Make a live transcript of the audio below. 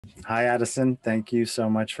Hi, Addison. Thank you so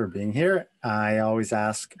much for being here. I always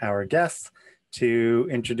ask our guests to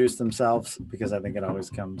introduce themselves because I think it always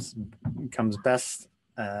comes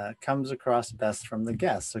across best from the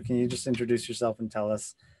guests. So, can you just introduce yourself and tell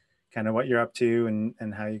us kind of what you're up to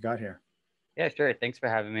and how you got here? Yeah, sure. Thanks for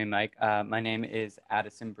having me, Mike. My name is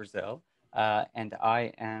Addison Brasil, and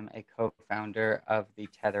I am a co-founder of the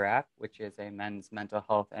Tether app, which is a men's mental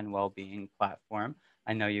health and well-being platform.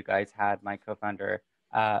 I know you guys had my co-founder,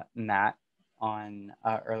 Matt, on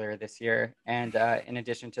earlier this year. And in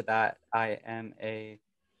addition to that, I am a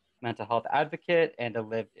mental health advocate and a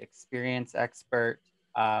lived experience expert.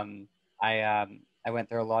 I went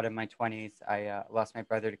through a lot in my 20s. I lost my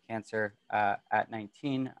brother to cancer at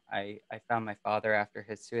 19. I found my father after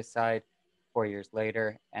his suicide 4 years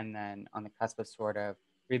later, and then on the cusp of sort of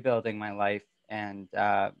rebuilding my life and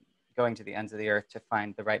going to the ends of the earth to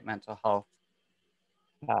find the right mental health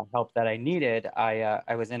help that I needed.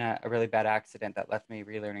 I was in a really bad accident that left me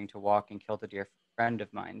relearning to walk and killed a dear friend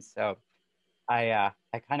of mine. So I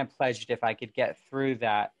kind of pledged if I could get through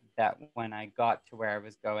that when I got to where I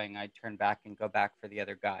was going, I'd turn back and go back for the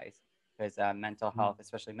other guys because mental health,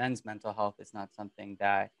 especially men's mental health, is not something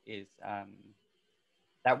that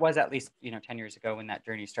was at least 10 years ago when that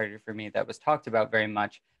journey started for me that was talked about very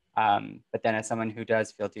much. But then as someone who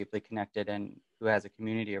does feel deeply connected and who has a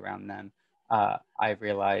community around them, I've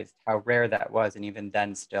realized how rare that was, and even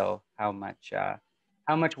then still how much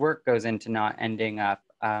work goes into not ending up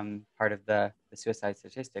part of the suicide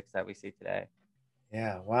statistics that we see today.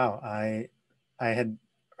 Yeah, wow. I had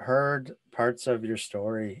heard parts of your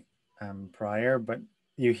story prior, but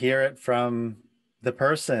you hear it from the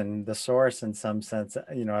person, the source in some sense.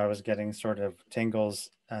 I was getting sort of tingles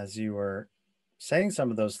as you were saying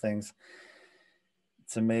some of those things.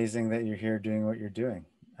 It's amazing that you're here doing what you're doing.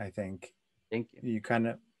 I think Thank you. you kind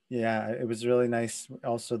of, yeah, it was really nice.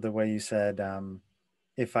 Also, the way you said,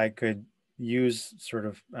 if I could use sort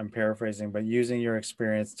of, I'm paraphrasing, but using your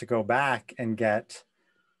experience to go back and get,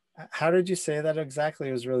 how did you say that exactly?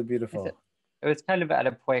 It was really beautiful. It was kind of at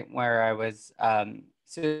a point where I was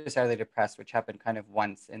suicidally depressed, which happened kind of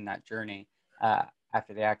once in that journey uh,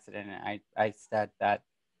 after the accident. And I said that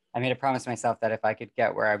I made a promise to myself that if I could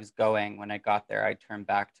get where I was going when I got there, I'd turn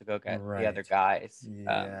back to go get the other Right. guys.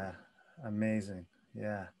 Yeah. Amazing.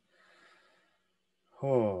 Yeah.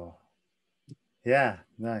 Oh, yeah.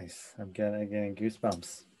 Nice. I'm getting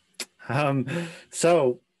goosebumps. Um,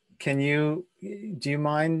 so do you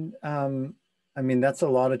mind? I mean, that's a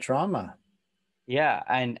lot of trauma. Yeah,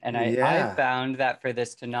 and I Yeah. found that for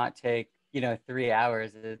this to not take 3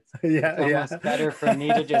 hours, it's Yeah. Yeah. almost better for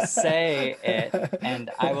me to just say it.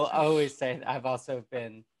 And I will always say that I've also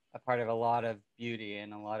been a part of a lot of beauty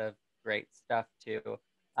and a lot of great stuff too.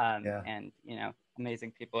 Yeah. And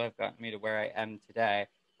amazing people have gotten me to where I am today.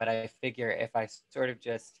 But I figure if I sort of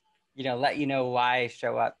just let you know why I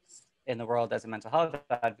show up in the world as a mental health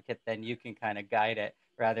advocate, then you can kind of guide it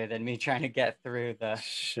rather than me trying to get through the the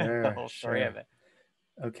Sure. whole story of Sure. it.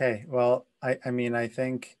 Okay. Well, I mean, I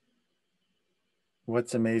think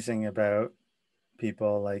what's amazing about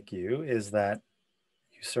people like you is that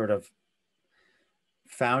you sort of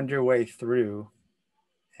found your way through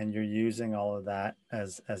and you're using all of that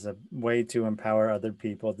as a way to empower other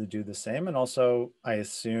people to do the same, and also I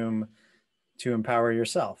assume to empower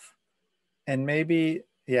yourself. And maybe,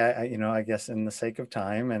 yeah, I guess in the sake of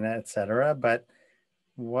time and etc. But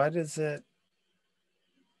what is it?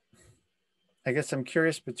 I guess I'm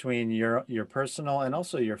curious between your personal and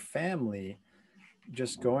also your family,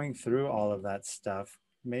 just going through all of that stuff.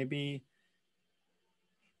 Maybe,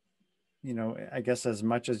 I guess as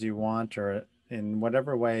much as you want or in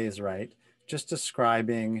whatever way is right, just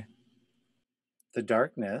describing the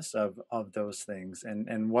darkness of those things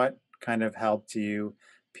and what kind of helped you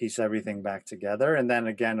piece everything back together. And then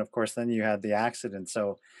again, of course, then you had the accident.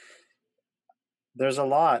 So there's a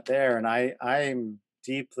lot there, and I'm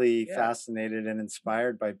deeply Yeah. fascinated and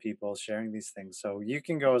inspired by people sharing these things. So you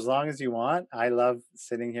can go as long as you want. I love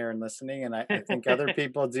sitting here and listening, and I think other Of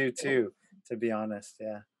people do too, to be honest.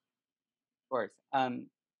 Yeah. course.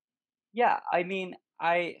 Yeah, I mean,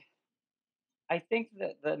 I think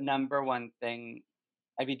that the number one thing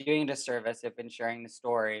I'd be doing a disservice if in sharing the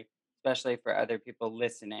story, especially for other people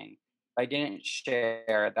listening, if I didn't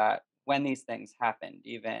share that when these things happened,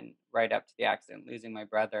 even right up to the accident, losing my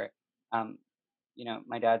brother, um,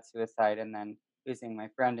 my dad's suicide, and then losing my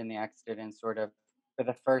friend in the accident, sort of for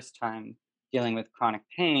the first time dealing with chronic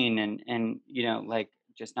pain and like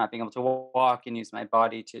just not being able to walk and use my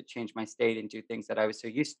body to change my state and do things that I was so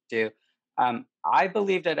used to. I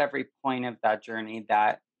believed at every point of that journey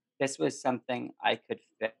that this was something I could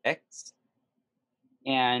fix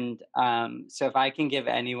And so if I can give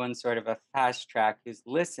anyone sort of a fast track who's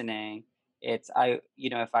listening, it's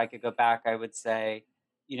if I could go back, I would say,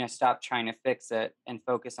 stop trying to fix it and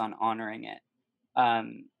focus on honoring it,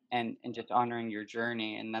 and just honoring your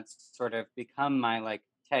journey. And that's sort of become my like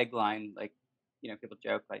tagline. Like, people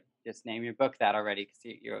joke like, just name your book that already,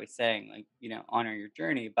 because you're always saying like, honor your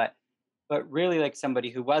journey. But really, like somebody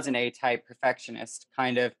who was an A-type perfectionist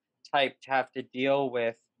kind of type to have to deal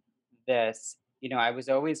with this, I was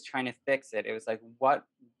always trying to fix it. It was like,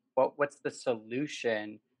 what's the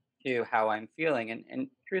solution to how I'm feeling? And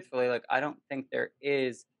truthfully, like I don't think there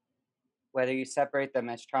is, whether you separate them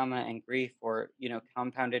as trauma and grief, or,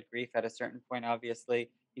 compounded grief at a certain point, obviously,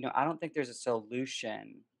 I don't think there's a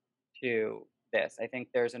solution to this. I think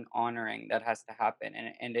there's an honoring that has to happen,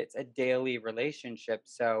 and it's a daily relationship.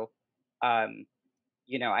 So, um,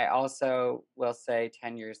 I also will say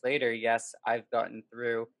 10 years later, yes, I've gotten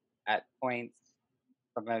through at points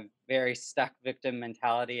from a very stuck victim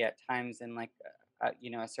mentality, at times in like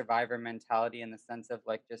a survivor mentality, in the sense of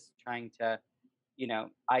like just trying to,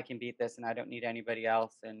 I can beat this and I don't need anybody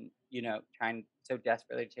else, and trying so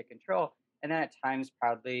desperately to take control. And then at times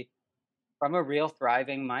proudly from a real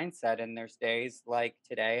thriving mindset. And there's days like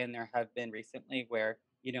today, and there have been recently, where,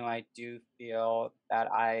 I do feel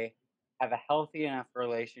that I have a healthy enough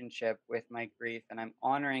relationship with my grief, and I'm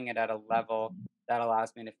honoring it at a level that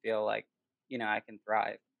allows me to feel like, I can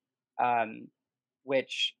thrive. Um,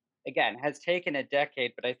 which again has taken a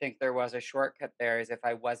decade, but I think there was a shortcut there, is if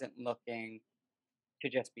I wasn't looking to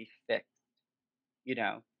just be fixed, you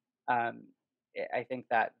know. Um, I think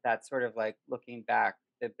that that's sort of like looking back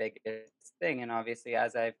the biggest thing. And obviously,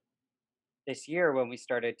 as I've this year, when we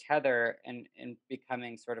started Tether, and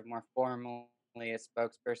becoming sort of more formally a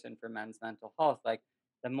spokesperson for men's mental health, like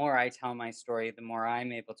the more I tell my story, the more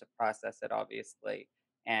I'm able to process it, obviously,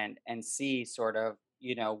 and see sort of,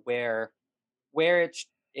 where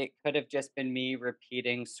it could have just been me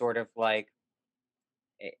repeating sort of like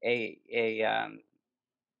an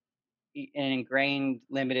ingrained,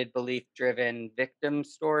 limited belief driven victim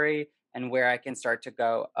story, and where I can start to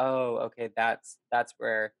go, oh, okay, that's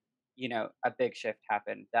where, a big shift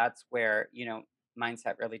happened. That's where,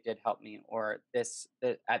 mindset really did help me, or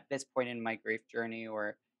at this point in my grief journey,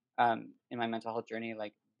 or in my mental health journey,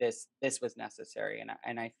 like this was necessary.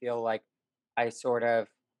 And I feel like I sort of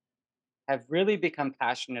have really become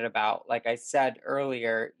passionate about, like I said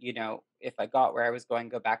earlier, if I got where I was going,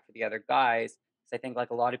 go back to the other guys. 'Cause I think like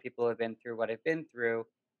a lot of people have been through what I've been through,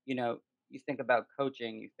 you know, you think about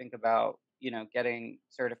coaching, you think about, getting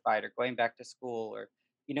certified, or going back to school, or,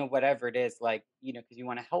 whatever it is, like, because you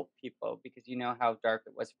want to help people, because you know how dark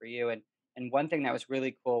it was for you. And one thing that was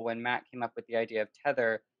really cool when Matt came up with the idea of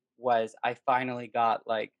tether was I finally got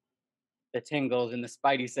like the tingles and the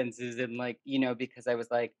spidey senses, and like, because I was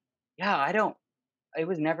like, yeah, I don't it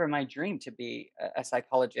was never my dream to be a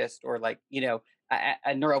psychologist, or like,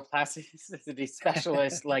 a neuroplasticity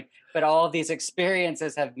specialist, like, but all of these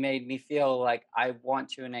experiences have made me feel like I want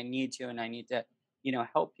to, and I need to,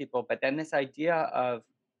 help people. But then this idea of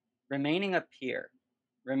remaining a peer,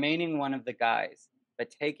 remaining one of the guys, but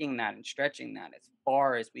taking that and stretching that as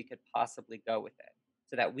far as we could possibly go with it,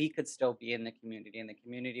 so that we could still be in the community, and the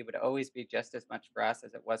community would always be just as much for us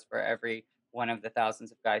as it was for every one of the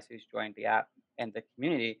thousands of guys who's joined the app and the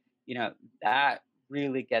community. That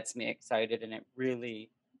really gets me excited, and it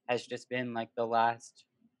really has just been like the last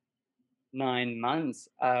 9 months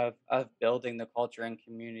of building the culture and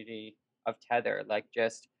community of tether, like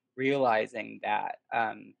just realizing that,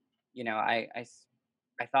 I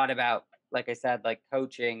thought about, like I said, like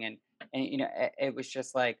coaching, and it was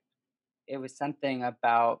just like, it was something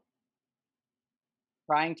about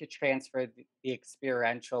trying to transfer the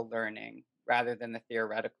experiential learning rather than the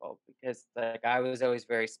theoretical, because like I was always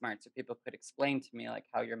very smart, so people could explain to me like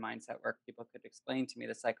how your mindset worked, people could explain to me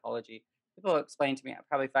the psychology, people explained to me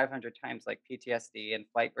probably 500 times like PTSD and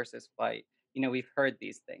flight versus flight. We've heard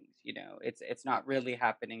these things. It's not really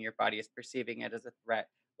happening, your body is perceiving it as a threat.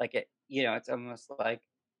 Like it's almost like,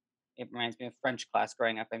 it reminds me of French class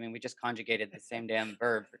growing up. I mean, we just conjugated the same damn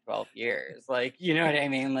verb for 12 years. Like, you know what I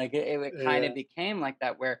mean? Like, it kind of Yeah. became like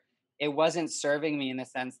that, where it wasn't serving me in the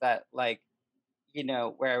sense that, like,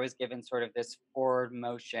 where I was given sort of this forward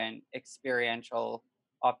motion, experiential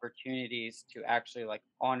opportunities to actually like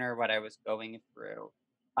honor what I was going through.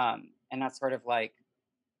 And that's sort of like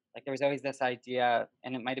there was always this idea,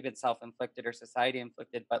 and it might have been self-inflicted or society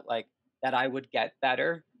inflicted, but like that I would get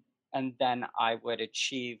better, and then I would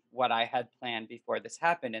achieve what I had planned before this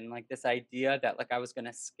happened. And like this idea that like I was going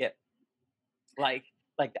to skip like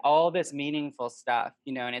like all this meaningful stuff,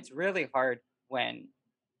 and it's really hard when,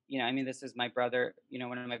 I mean, this is my brother,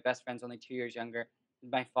 one of my best friends, only 2 years younger,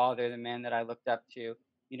 my father, the man that I looked up to,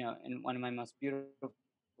 and one of my most beautiful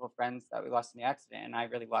friends that we lost in the accident. And I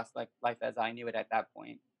really lost like life as I knew it at that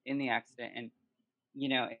point in the accident. And,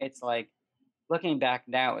 it's like looking back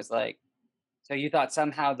now is like, so you thought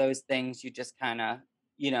somehow those things you just kind of,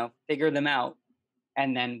 figure them out,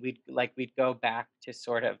 and then we'd go back to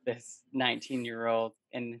sort of this 19-year-old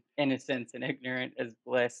in innocence and ignorant as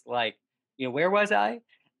bliss, like, where was I?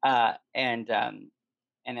 And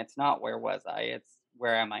it's not where was I, it's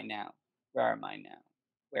where am I now? Where am I now?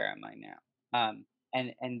 Where am I now?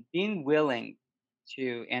 And being willing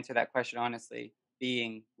to answer that question honestly,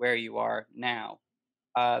 being where you are now,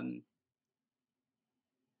 um,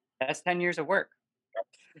 that's 10 years of work.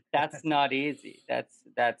 That's not easy. That's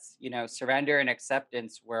surrender and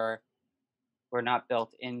acceptance were not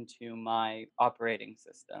built into my operating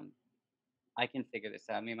system. I can figure this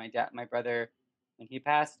out. I mean, my brother, when he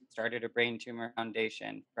passed, started a brain tumor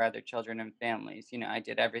foundation for other children and families. I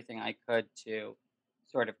did everything I could to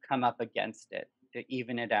sort of come up against it, to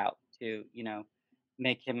even it out, to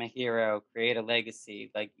make him a hero, create a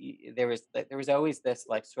legacy. Like there was always this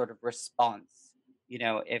like sort of response.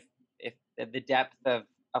 If the depth of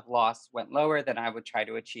loss went lower, then I would try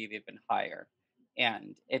to achieve even higher,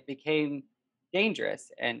 and it became dangerous.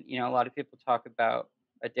 And a lot of people talk about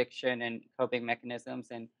addiction and coping mechanisms,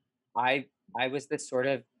 and I was this sort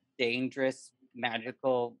of dangerous,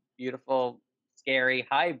 magical, beautiful, scary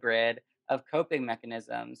hybrid of coping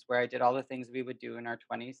mechanisms where I did all the things we would do in our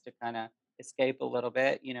 20s to kind of escape a little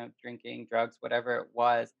bit, drinking, drugs, whatever it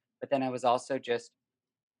was. But then I was also just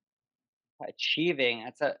achieving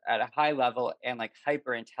at a high level and like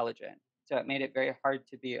hyper intelligent. So it made it very hard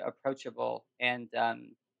to be approachable and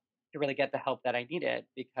to really get the help that I needed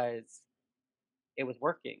because it was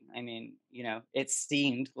working. I mean, it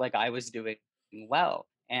seemed like I was doing well,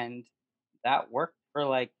 and that worked for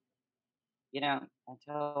like,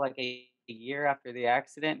 until like a year after the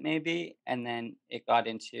accident, maybe, and then it got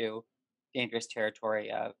into dangerous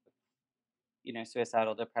territory of,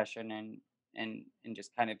 suicidal depression and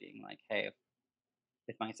just kind of being like, hey,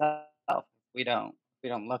 with myself, if we don't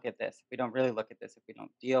look at this, if we don't really look at this, if we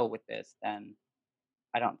don't deal with this, then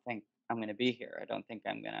I don't think I'm gonna be here. I don't think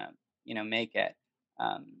I'm gonna, make it.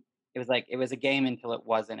 It was like it was a game until it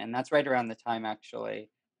wasn't, and that's right around the time actually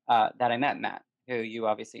that I met Matt, who you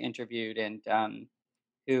obviously interviewed, and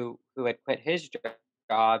who had quit his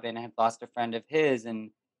job and had lost a friend of his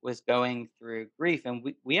and was going through grief. And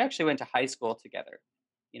we actually went to high school together.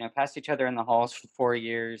 Passed each other in the halls for 4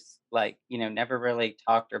 years. Like never really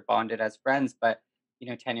talked or bonded as friends, but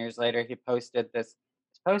 10 years later, he posted this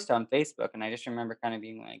post on Facebook, and I just remember kind of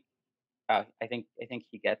being like, "Wow, I think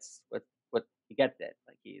he gets what he gets it.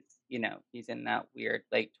 Like he's in that weird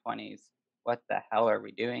late 20s. What the hell are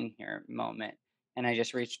we doing here?" moment. And I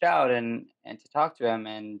just reached out and to talk to him,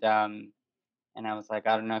 and I was like,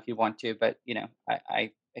 I don't know if you want to, but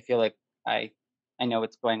I feel like I I know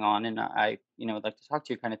what's going on, and I would like to talk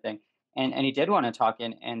to you, kind of thing. And he did want to talk,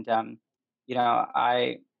 and you know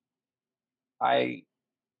I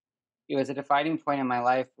it was a defining point in my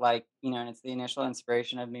life, like, and it's the initial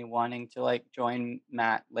inspiration of me wanting to like join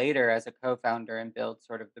Matt later as a co-founder and build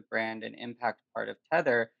sort of the brand and impact part of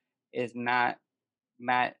Tether. Is Matt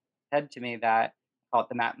said to me that, I call it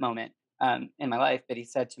the Matt moment, in my life, but he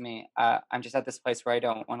said to me, I'm just at this place where I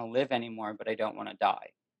don't want to live anymore, but I don't want to die.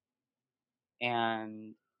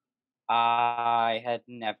 And I had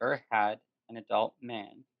never had an adult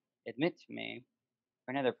man admit to me,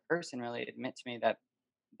 or another person really admit to me, that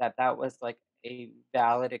was like a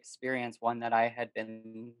valid experience, one that I had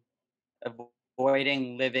been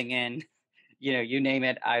avoiding living in. You name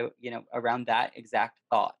it, around that exact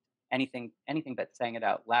thought. Anything but saying it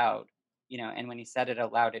out loud. And when he said it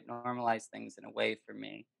out loud, it normalized things in a way for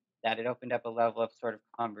me that it opened up a level of sort of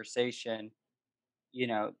conversation,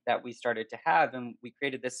 that we started to have. And we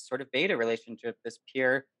created this sort of beta relationship, this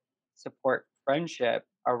peer support friendship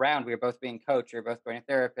around. We were both being coached, we were both going to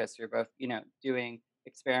therapists, we were both, doing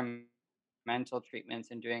experimental treatments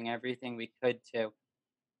and doing everything we could to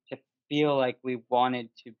feel like we wanted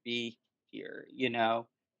to be here,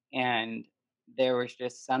 and there was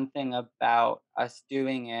just something about us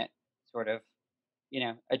doing it sort of,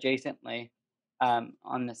 adjacently,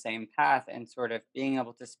 on the same path, and sort of being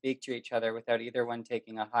able to speak to each other without either one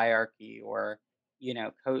taking a hierarchy or,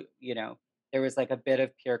 there was like a bit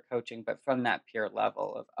of peer coaching, but from that peer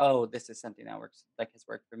level of, oh, this is something that works, like has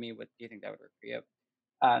worked for me. What do you think that would work for you?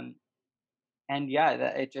 Um, and yeah,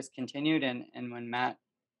 it just continued. And when Matt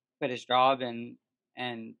quit his job and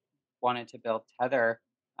wanted to build Tether,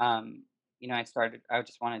 I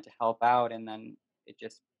just wanted to help out, and then it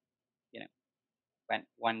just you know, went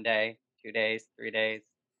 1 day, 2 days, 3 days.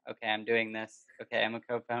 Okay, I'm doing this. Okay, I'm a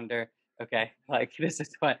co-founder. Okay, like this is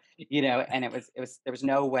what, and it was there was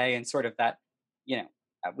no way in sort of that, you know,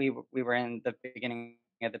 we were in the beginning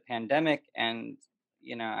of the pandemic, and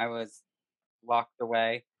I was locked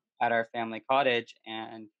away at our family cottage,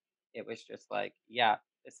 and it was just like, yeah,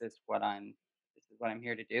 this is what I'm this is what I'm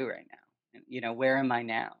here to do right now. And where am I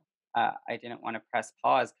now? I didn't want to press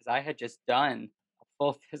pause because I had just done a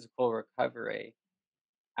full physical recovery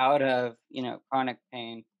out of, chronic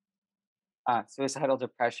pain, suicidal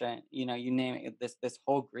depression, you name it, this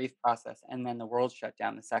whole grief process, and then the world shut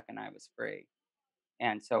down the second I was free.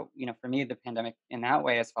 And so, for me, the pandemic in that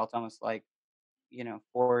way has felt almost like,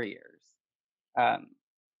 4 years. Um,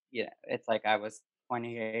 it's like I was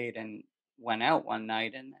 28 and went out one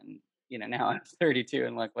night, and then, now I'm 32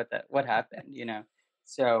 and like, what happened,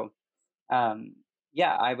 So, um,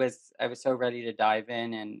 yeah, I was so ready to dive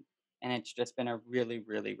in, and it's just been a really,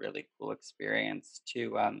 really, really cool experience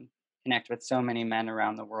to connect with so many men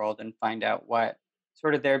around the world and find out what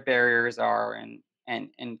sort of their barriers are, and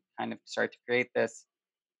kind of start to create this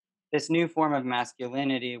new form of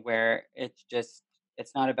masculinity where it's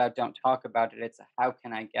not about don't talk about it, it's how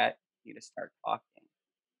can I get you to start talking.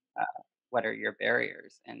 What are your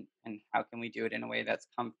barriers, and how can we do it in a way that's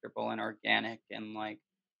comfortable and organic, and like,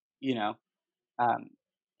 you know um,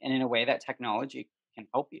 and in a way that technology can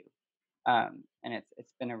help you. And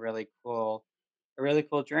it's been a really cool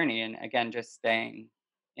journey. And again, just staying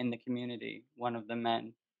in the community, one of the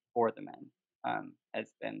men for the men,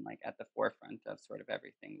 has been like at the forefront of sort of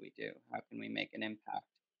everything we do. How can we make an impact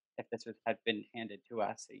if had been handed to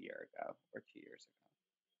us a year ago or 2 years ago,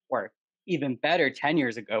 or even better, 10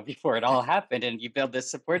 years ago before it all happened, and you build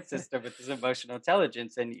this support system with this emotional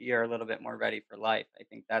intelligence, and you're a little bit more ready for life. I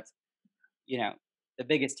think that's you know the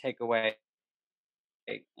biggest takeaway.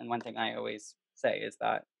 And one thing I always say is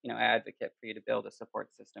that, I advocate for you to build a support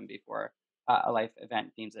system before a life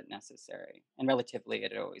event deems it necessary. And relatively,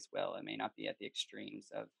 it always will. It may not be at the extremes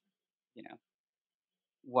of, you know,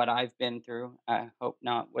 what I've been through. I hope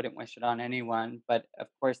not, wouldn't wish it on anyone. But of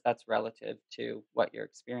course, that's relative to what you're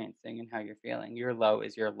experiencing and how you're feeling. Your low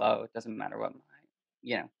is your low. It doesn't matter what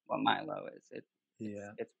my low is. It's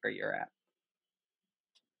Yeah. it's where you're at.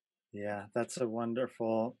 Yeah. That's a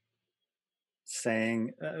wonderful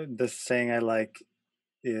saying. The saying I like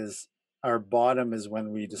is our bottom is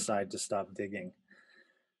when we decide to stop digging.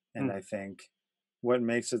 And Mm, I think what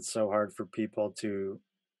makes it so hard for people to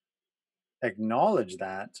acknowledge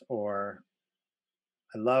that, or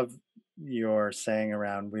I love your saying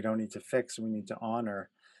around we don't need to fix, we need to honor.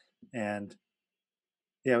 And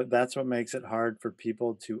that's what makes it hard for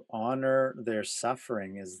people to honor their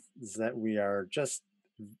suffering is that we are just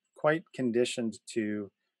quite conditioned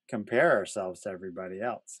to compare ourselves to everybody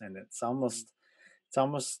else. And mm, it's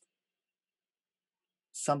almost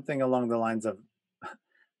something along the lines of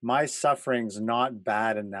my suffering's not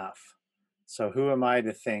bad enough. So who am I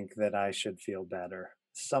to think that I should feel better?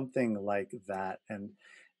 Something like that. And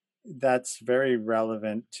that's very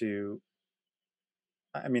relevant to,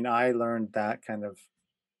 I mean, I learned that kind of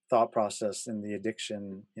thought process in the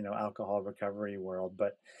addiction, alcohol recovery world,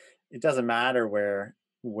 but it doesn't matter where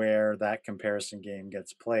that comparison game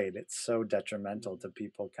gets played. It's so detrimental mm. to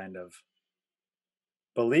people kind of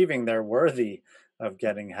believing they're worthy of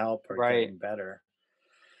getting help or Right. getting better.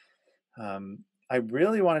 I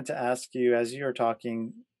really wanted to ask you, as you were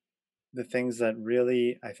talking, the things that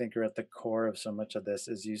really I think are at the core of so much of this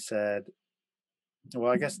is you said,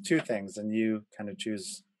 well, I guess two things, and you kind of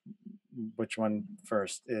choose which one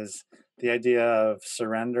first is the idea of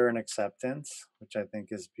surrender and acceptance, which I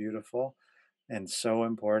think is beautiful and so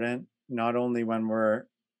important, not only when we're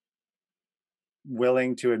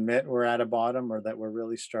willing to admit we're at a bottom or that we're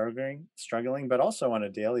really struggling, but also on a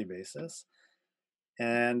daily basis.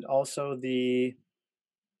 And also because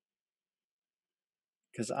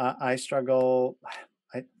I struggle,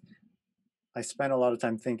 I, I spend a lot of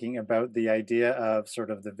time thinking about the idea of sort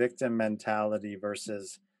of the victim mentality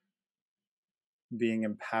versus being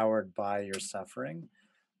empowered by your suffering.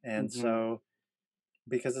 And Hmm. so,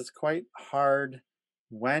 because it's quite hard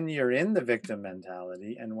when you're in the victim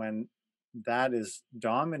mentality and when that is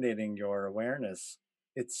dominating your awareness,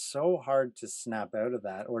 it's so hard to snap out of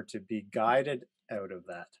that or to be guided out of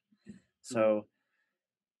that. Hmm. So,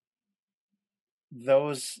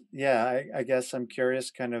 yeah, I guess I'm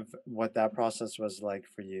curious kind of what that process was like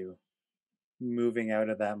for you, moving out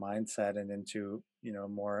of that mindset and into, a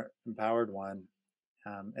more empowered one.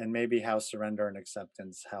 And maybe how surrender and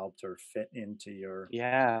acceptance helped or fit into your,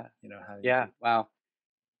 Yeah. how you Yeah. do. Wow.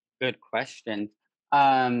 Good question.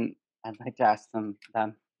 I'd like to ask them.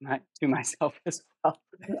 to myself as well.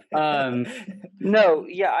 Um, no,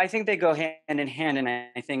 yeah, I think they go hand in hand, and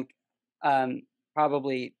I think, um,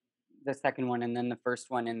 probably the second one and then the first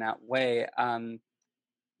one in that way.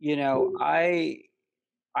 You know, I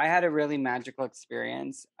had a really magical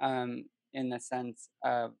experience, in the sense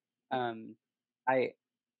of, um, I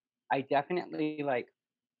I definitely, like,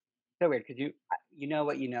 so weird because you know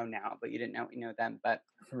what you know now, but you didn't know what you know then. But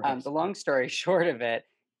Right. the long story short of it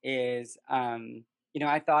is, you know,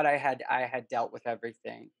 I thought I had dealt with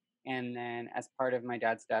everything, and then as part of my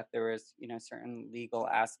dad's death, there was, you know, certain legal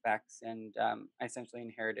aspects, and I essentially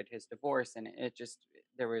inherited his divorce, and it just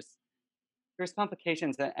there was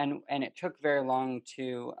complications, and it took very long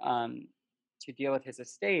to deal with his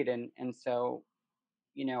estate, and so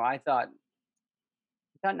you know I thought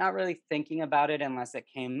not really thinking about it unless it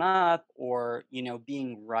came up, or, you know,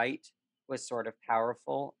 being right was sort of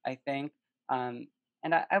powerful, I think. Um,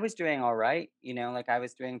 and I was doing all right, you know, like I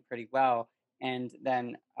was doing pretty well. And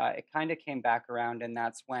then it kind of came back around, and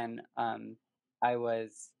that's when I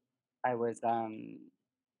was I was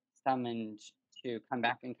summoned to come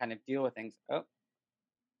back and kind of deal with things. Oh,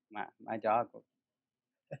 my dog. Uh,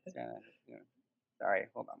 yeah, sorry,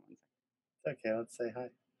 hold on one second. Okay, let's say hi.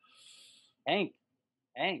 Hank,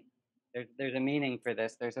 Hank. There's a meaning for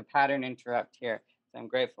this. There's a pattern interrupt here, so I'm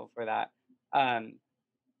grateful for that. Um,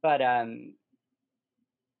 but um,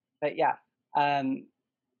 but yeah, um,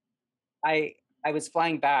 I I was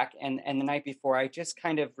flying back, and the night before, I just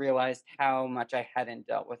kind of realized how much I hadn't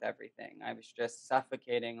dealt with everything. I was just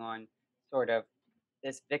suffocating on sort of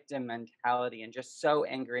this victim mentality, and just so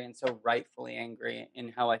angry and so rightfully angry in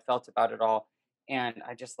how I felt about it all. And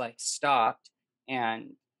I just like stopped,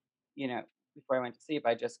 and you know, before I went to sleep,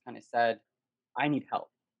 I just kind of said, "I need help."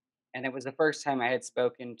 And it was the first time I had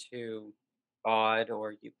spoken to God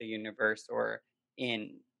or the universe or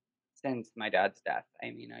in since my dad's death. I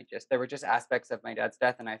mean, I just there were just aspects of my dad's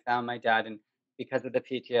death, and I found my dad, and because of the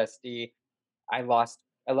PTSD, I lost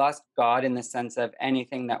God in the sense of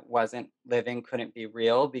anything that wasn't living couldn't be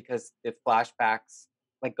real, because the flashbacks,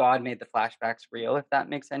 like God made the flashbacks real, if that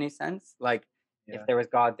makes any sense. Like if Yeah. there was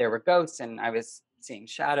God, there were ghosts, and I was seeing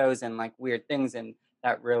shadows and like weird things, and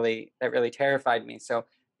that really terrified me. So,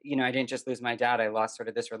 you know, I didn't just lose my dad, I lost sort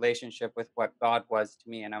of this relationship with what God was to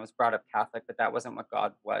me. And I was brought up Catholic, but that wasn't what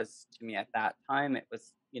God was to me at that time. It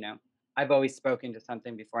was, you know, I've always spoken to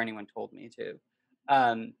something before anyone told me to.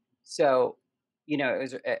 Um, so you know,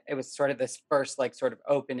 it was sort of this first like sort of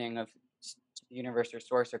opening of to the universe or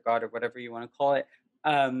source or God or whatever you want to call it.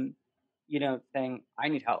 Um, you know, saying I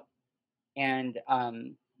need help. And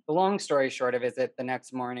the long story short of it is that the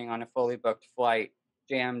next morning on a fully booked flight,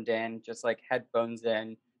 jammed in, just like headphones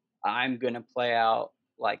in, I'm gonna play out,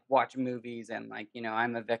 like watch movies, and like, you know,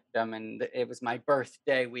 I'm a victim, and it was my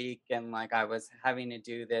birthday week, and like I was having to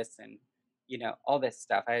do this, and you know, all this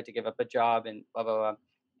stuff. I had to give up a job and blah blah blah.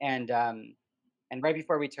 And and right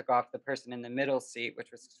before we took off, the person in the middle seat,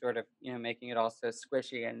 which was sort of, you know, making it all so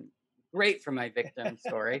squishy and great for my victim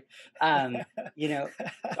story, um, you know,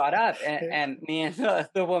 got up, and me and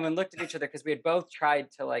the woman looked at each other because we had both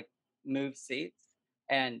tried to like move seats,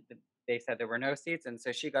 and they said there were no seats. And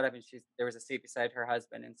so she got up, and there was a seat beside her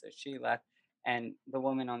husband. And so she left, and the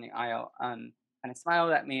woman on the aisle, kind of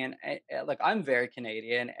smiled at me, and like I'm very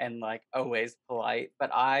Canadian and like always polite,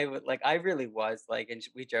 but I would like I really was like, and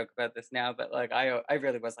we joke about this now, but like I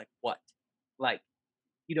really was like, what, like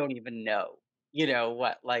you don't even know, you know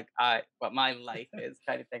what, like what my life is,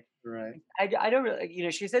 kind of thing. Right. I don't really, you know,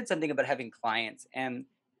 she said something about having clients, and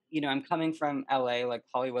you know, I'm coming from LA, like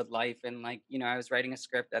Hollywood life, and like, you know, I was writing a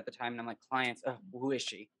script at the time, and I'm like, clients, oh, who is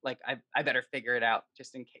she? Like, I better figure it out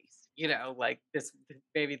just in case, you know, like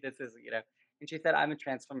maybe this is, you know. And she said, I'm a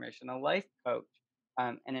transformational life coach,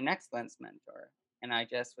 and an excellence mentor. And I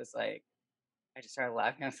just was like, I just started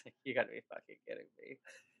laughing. I was like, you got to be fucking kidding me.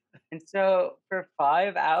 And so for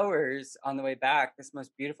 5 hours on the way back, this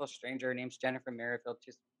most beautiful stranger, her name's Jennifer Merrifield,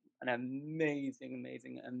 just an amazing,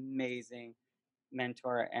 amazing, amazing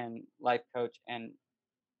mentor and life coach and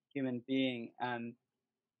human being,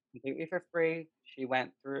 completely for free. She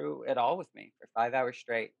went through it all with me for 5 hours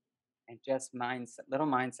straight, and just little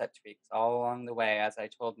mindset tweaks all along the way as I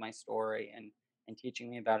told my story, and teaching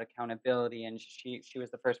me about accountability. And she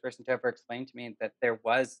was the first person to ever explain to me that there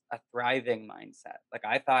was a thriving mindset. Like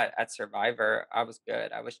I thought at Survivor, I was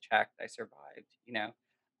good, I was checked, I survived, you know.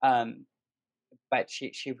 Um, but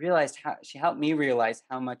she realized how she helped me realize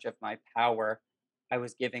how much of my power I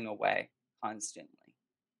was giving away constantly,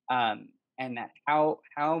 um, and that how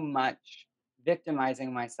much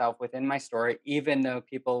victimizing myself within my story, even though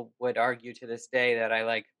people would argue to this day that I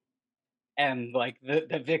like am like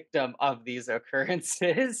the victim of these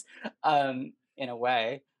occurrences, in a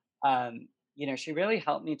way. She really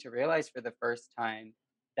helped me to realize for the first time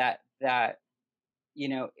that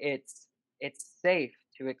it's safe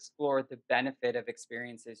to explore the benefit of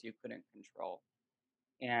experiences you couldn't control,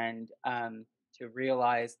 and to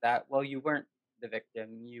realize that, well, you weren't the victim,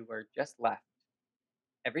 you were just left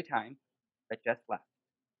every time, but just left,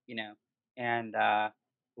 you know, and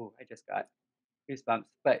ooh, I just got goosebumps,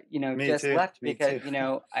 but Me just too. left Me because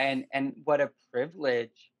too. and what a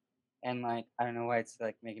privilege, and like I don't know why it's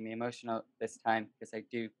like making me emotional this time because I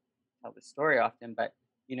do tell the story often, but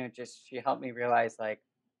just she helped me realize like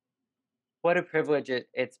what a privilege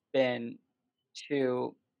it's been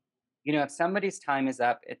to if somebody's time is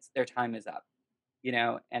up, it's their time is up.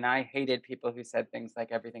 And I hated people who said things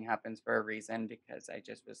like everything happens for a reason because I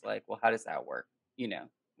just was like, well, how does that work? You know,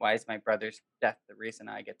 why is my brother's death the reason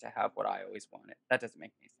I get to have what I always wanted? That doesn't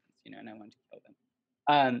make any sense, and I wanted to kill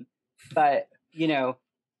them. But,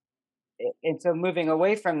 and so moving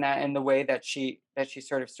away from that and the way that she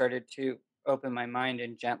sort of started to open my mind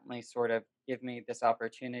and gently sort of give me this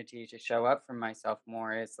opportunity to show up for myself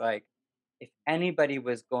more is like if anybody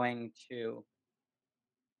was going to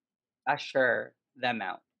usher them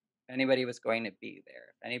out. If anybody was going to be there,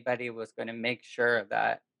 if anybody was going to make sure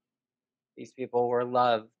that these people were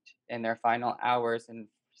loved in their final hours and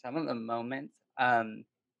some of the moments,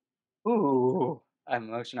 ooh, I'm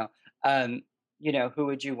emotional. Who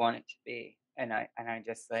would you want it to be? And I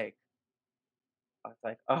just like I was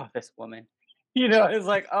like, "Oh, this woman." It's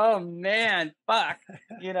like, "Oh, man, fuck."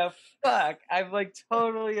 "Fuck, I'm, like,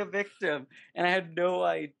 totally a victim, and I had no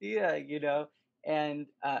idea," And,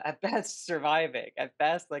 at best, surviving. At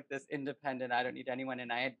best, like, this independent, I don't need anyone,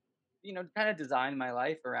 and I had, kinda designed my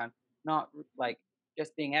life around not r like,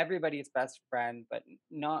 just being everybody's best friend, but n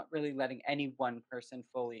not really letting any one person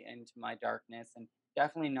fully into my darkness, and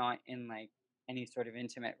definitely not in, like, any sort of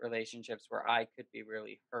intimate relationships where I could be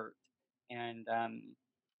really hurt and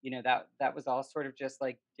that was all sort of just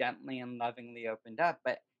like gently and lovingly opened up,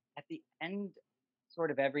 but at the end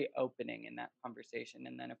sort of every opening in that conversation,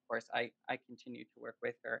 and then of course I continued to work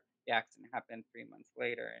with her. The accident happened 3 months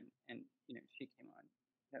later, and she came on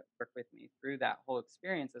to work with me through that whole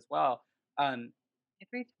experience as well. um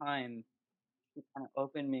every time she kind of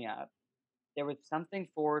opened me up, there was something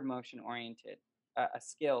forward motion oriented, a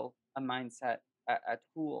skill, a mindset, a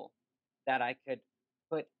tool that I could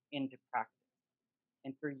put into practice.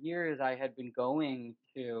 And for years, I had been going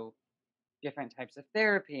to different types of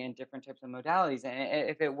therapy and different types of modalities. And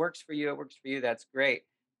if it works for you, it works for you. That's great.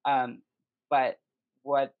 But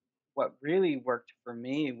what what really worked for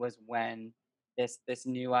me was when this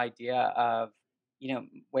new idea of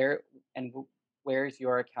where and where's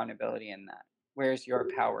your accountability in that? Where's your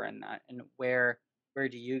power in that? And where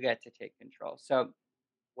do you get to take control? So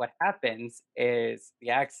what happens is the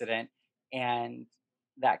accident, and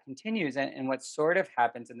that continues, and what sort of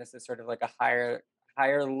happens, and this is sort of like a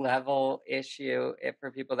higher level issue for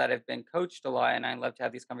people that have been coached a lot, and I love to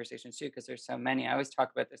have these conversations too because there's so many. I always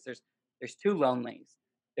talk about this. There's two lonelies.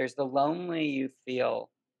 There's the lonely you feel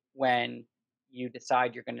when you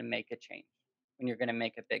decide you're going to make a change, when you're going to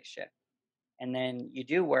make a big shift, and then you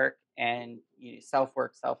do work and you self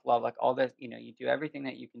work, self love, like all this, you do everything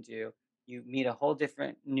that you can do. You meet a whole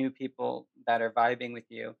different new people that are vibing with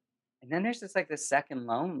you. And then there's just like the second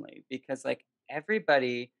lonely because like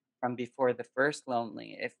everybody from before the first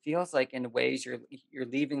lonely, it feels like in ways you're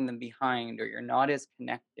leaving them behind or you're not as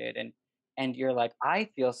connected, and you're like, I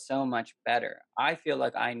feel so much better. I feel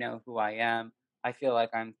like I know who I am. I feel like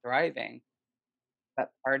I'm thriving,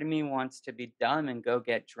 but part of me wants to be dumb and go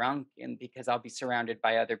get drunk, and because I'll be surrounded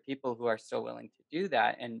by other people who are still willing to do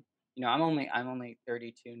that. And I'm only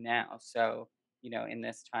 32 now, so in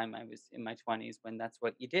this time I was in my 20s when that's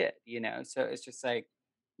what you did. So it's just like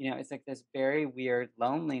it's like this very weird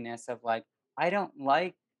loneliness of like I don't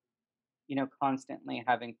like constantly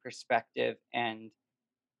having perspective and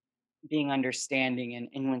being understanding,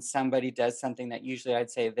 and when somebody does something that usually I'd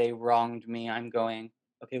say they wronged me, I'm going,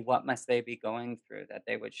 okay, what must they be going through that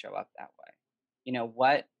they would show up that way?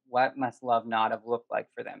 What must love not have looked like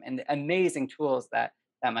for them? And the amazing tools that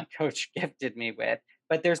my coach gifted me with,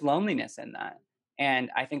 but there's loneliness in that. And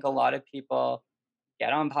I think a lot of people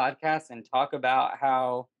get on podcasts and talk about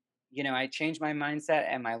how, I changed my mindset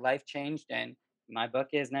and my life changed, and my book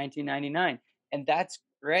is 1999. And that's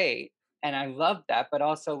great. And I love that. But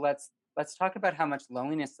also let's talk about how much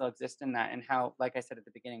loneliness still exists in that, and how, like I said at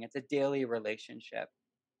the beginning, it's a daily relationship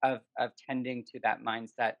of tending to that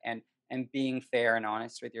mindset and being fair and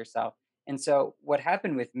honest with yourself. And so what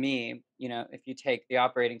happened with me, if you take the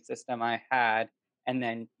operating system I had, and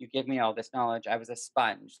then you give me all this knowledge. I was a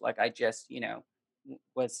sponge. Like I just,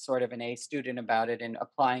 was sort of an A student about it and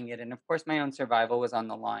applying it. And of course, my own survival was on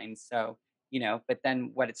the line. So, but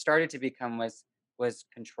then what it started to become was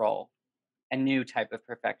control, a new type of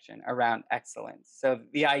perfection around excellence. So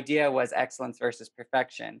the idea was excellence versus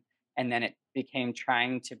perfection. And then it became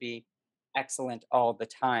trying to be excellent all the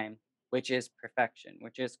time, which is perfection,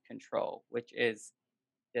 which is control, which is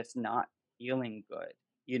just not feeling good,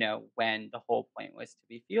 when the whole point was to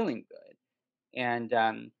be feeling good.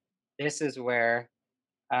 And this is where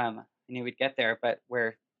I knew we'd get there, but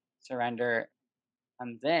where surrender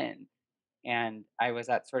comes in. And I was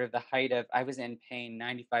at sort of the height of I was in pain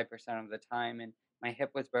 95% of the time, and my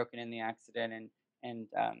hip was broken in the accident, and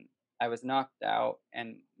I was knocked out,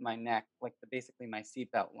 and my neck, like basically my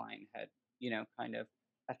seatbelt line had, kind of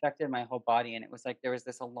affected my whole body, and it was like there was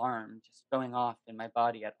this alarm just going off in my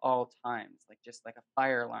body at all times, like just like a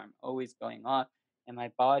fire alarm always going off, and my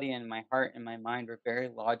body and my heart and my mind were very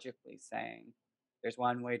logically saying, "There's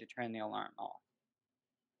one way to turn the alarm off."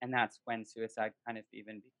 And that's when suicide kind of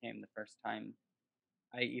even became the first time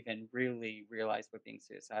I even really realized what being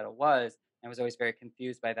suicidal was. I was always very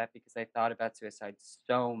confused by that because I thought about suicide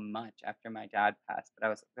so much after my dad passed, but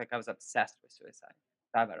I was obsessed with suicide.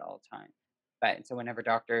 Thought about it all the time. But so whenever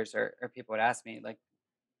doctors or people would ask me, like,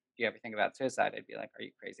 do you ever think about suicide? I'd be like, are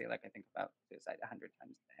you crazy? Like, I think about suicide 100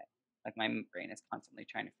 times a day. Like, my brain is constantly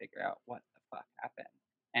trying to figure out what the fuck happened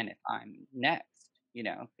and if I'm next,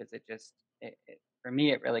 because for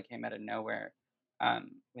me, it really came out of nowhere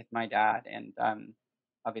with my dad. And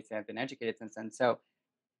obviously, I've been educated since then. So,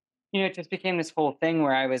 it just became this whole thing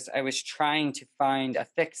where I was trying to find a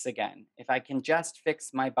fix again. If I can just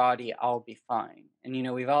fix my body, I'll be fine. And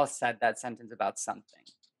we've all said that sentence about something.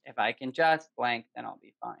 If I can just blank, then I'll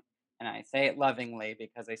be fine. And I say it lovingly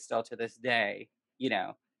because I still to this day, you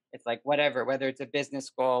know, it's like whatever, whether it's a business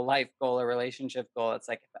goal, life goal, or relationship goal, it's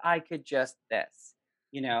like if I could just this,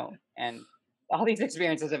 and all these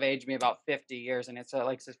experiences have aged me about 50 years. And it's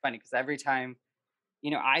like so funny because every time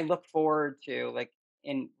I look forward to like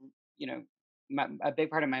in you know, a big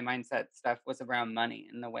part of my mindset stuff was around money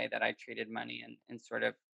and the way that I treated money and sort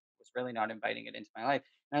of was really not inviting it into my life.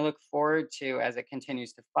 And I look forward to as it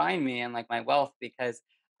continues to find me and like my wealth because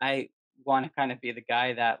I want to kind of be the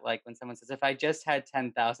guy that like when someone says if I just had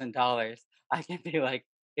 $10,000, I can be like,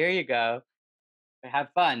 here you go, have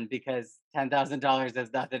fun because $10,000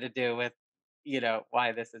 has nothing to do with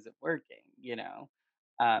why this isn't working.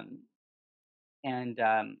 Um, and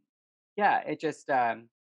yeah, it just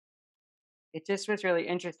was really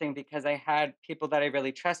interesting because I had people that I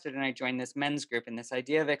really trusted, and I joined this men's group, and this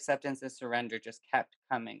idea of acceptance and surrender just kept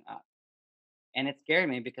coming up, and it scared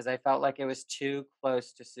me because I felt like it was too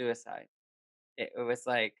close to suicide. It was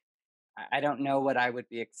like I don't know what I would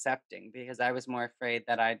be accepting because I was more afraid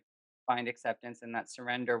that I'd find acceptance and that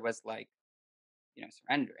surrender was like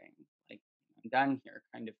surrendering, like I'm done here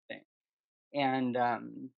kind of thing, and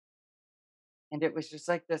and it was just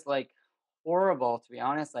like this, like, horrible, to be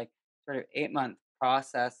honest, like, sort of 8-month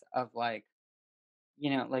process of, like,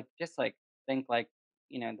 like, just, like, think, like,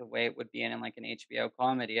 the way it would be in, like, an HBO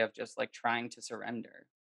comedy of just, like, trying to surrender.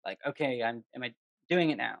 Like, "Okay, am I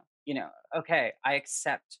doing it now?" "Okay, I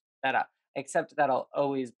accept that I'll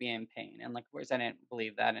always be in pain." And, like, of course, I didn't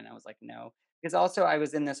believe that, and I was like, "No." Because also I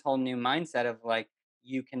was in this whole new mindset of, like,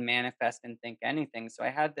 you can manifest and think anything, so I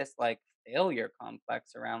had this, like, failure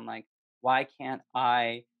complex around, like, why can't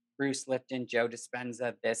I, Bruce Lipton, Joe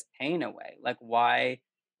Dispenza, this pain away? Like, why,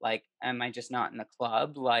 like, am I just not in the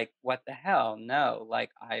club? Like, what the hell? No,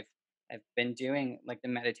 like, I've been doing, like, the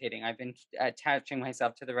meditating. I've been attaching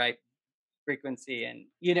myself to the right frequency and,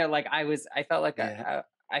 like, I felt like Yeah.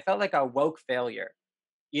 I felt like a woke failure,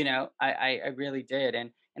 I really did,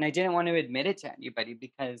 and I didn't want to admit it to anybody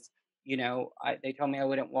because, they told me I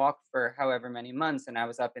wouldn't walk for however many months, and I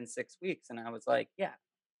was up in 6 weeks, and I was like, "Yeah,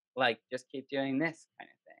 like, just keep doing this kind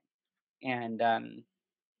of thing."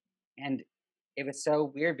 And it was so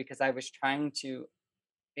weird because I was trying to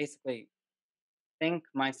basically think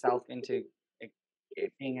myself into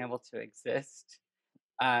it being able to exist,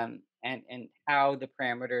 and how the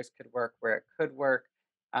parameters could work where it could work,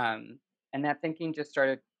 and that thinking just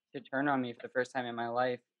started to turn on me for the first time in my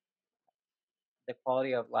life. The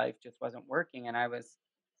quality of life just wasn't working, and I was,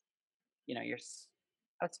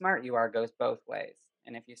 how smart you are goes both ways.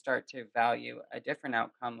 And if you start to value a different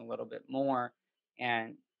outcome a little bit more,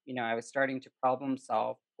 and I was starting to problem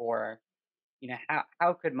solve for,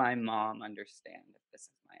 how could my mom understand if this is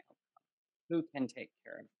my outcome? Who can take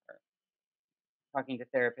care of her? Talking to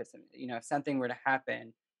therapists, and if something were to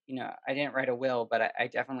happen, I didn't write a will, but I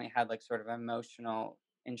definitely had like sort of emotional.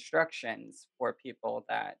 instructions for people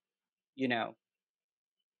that, you know,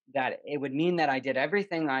 that it would mean that I did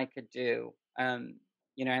everything I could do.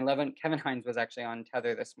 I love when Kevin Hines was actually on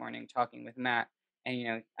Tether this morning talking with Matt.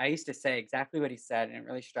 And, I used to say exactly what he said, and it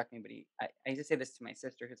really struck me. But I used to say this to my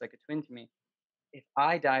sister, who's like a twin to me. If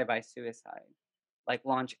I die by suicide, like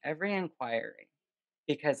launch every inquiry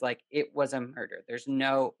because like it was a murder. There's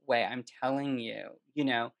no way. I'm telling you,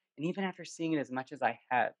 and even after seeing it as much as I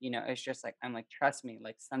have, it's just like I'm like, trust me,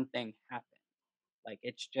 like something happened. Like,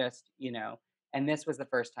 it's just, and this was the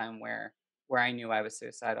first time where I knew I was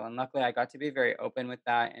suicidal, and luckily, I got to be very open with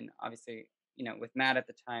that, and obviously, with Matt at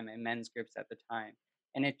the time and men's groups at the time,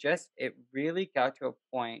 and it really got to a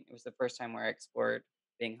point. It was the first time where I explored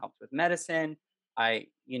being helped with medicine. I,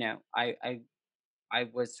 you know, I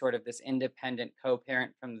was sort of this independent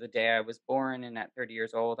co-parent from the day I was born, and at 30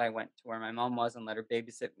 years old, I went to where my mom was and let her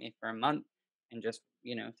babysit me for a month, and just,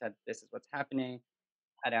 said, "This is what's happening."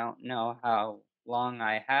 I don't know how long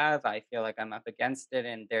I have. I feel like I'm up against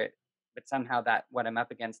it, but somehow that what I'm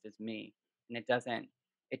up against is me, and it doesn't.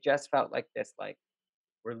 It just felt like this, like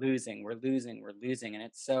we're losing, we're losing, we're losing, and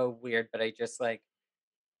it's so weird. But I just like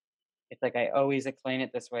it's like I always explain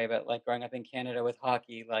it this way, but like growing up in Canada with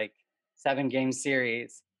hockey, like 7 game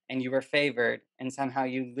series, and you were favored, and somehow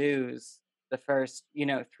you lose the first,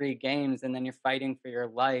 3 games, and then you're fighting for your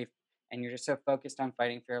life, and you're just so focused on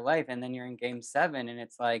fighting for your life, and then you're in game 7, and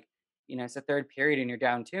it's like, it's the third period, and you're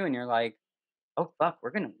down 2, and you're like, oh fuck,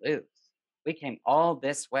 we're gonna lose. We came all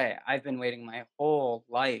this way. I've been waiting my whole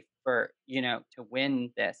life for, to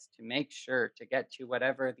win this, to make sure to get to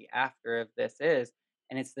whatever the after of this is.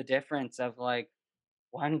 And it's the difference of like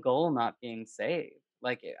one goal not being saved.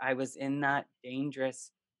 Like I was in that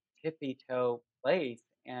dangerous tippy toe place.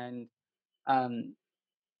 And um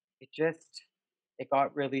it just it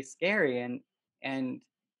got really scary. And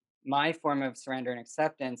my form of surrender and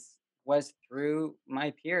acceptance was through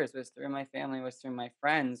my peers, was through my family, was through my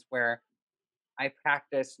friends, where I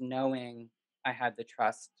practiced knowing I had the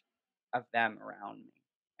trust of them around me.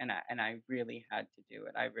 And I really had to do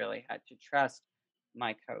it. I really had to trust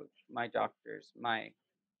my coach, my doctors, my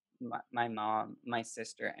mom, my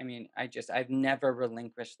sister. I mean, I've never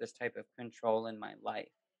relinquished this type of control in my life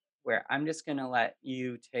where I'm just going to let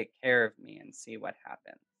you take care of me and see what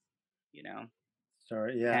happens, you know?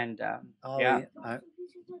 Sorry, yeah. And yeah. Ollie,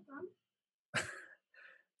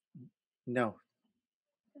 no.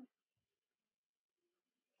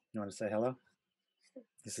 You want to say hello?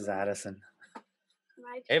 This is Addison.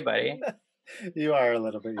 Hey, buddy. You are a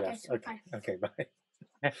little bit, yes. Okay, okay, bye.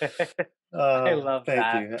 I love Thank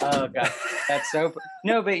that. you. Oh god. That's so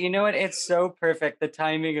no, but you know what? It's so perfect. The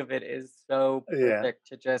timing of it is so Yeah, perfect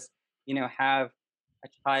to just, have a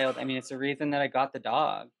child. I mean, it's the reason that I got the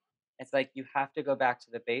dog. It's like you have to go back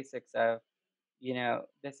to the basics of,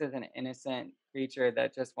 this is an innocent creature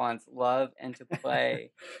that just wants love and to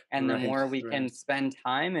play. And the right, more we can right. spend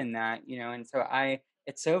time in that, and so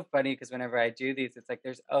it's so funny because whenever I do these, it's like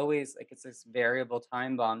there's always like it's this variable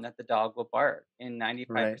time bomb that the dog will bark. And Right,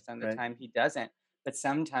 95% of the right. time he doesn't. But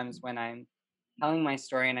sometimes when I'm telling my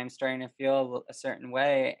story and I'm starting to feel a certain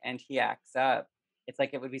way and he acts up, it's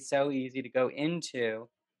like it would be so easy to go into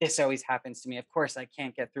this always happens to me. Of course, I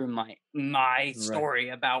can't get through my Right. story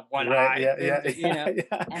about what Right. I've Yeah. been Yeah. through, Yeah.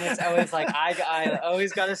 Yeah. and it's always like I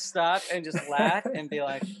always got to stop and just laugh and be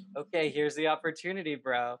like, okay, here's the opportunity,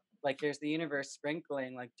 bro. Like here's the universe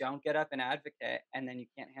sprinkling. Like don't get up and advocate, and then you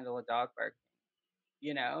can't handle a dog bark,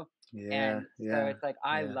 you know. Yeah. And so Yeah. it's like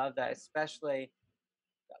I Yeah. love that, especially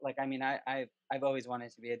like I mean I've always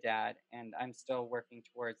wanted to be a dad, and I'm still working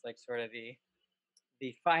towards like sort of the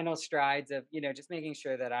final strides of just making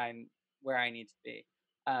sure that I'm where I need to be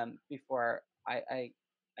before I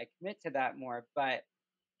commit to that more. But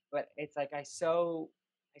it's like I so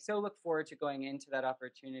look forward to going into that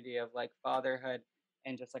opportunity of like fatherhood,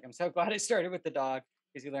 and just like I'm so glad I started with the dog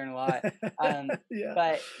because you learn a lot. Um, Yeah.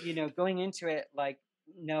 but going into it like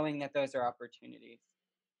knowing that those are opportunities,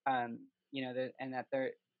 and that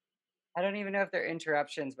they're I don't even know if they're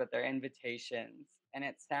interruptions, but they're invitations. And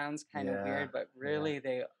it sounds kind of Yeah. weird, but Yeah. really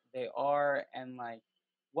they are. And like,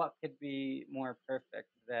 what could be more perfect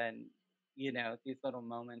than these little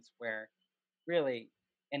moments where really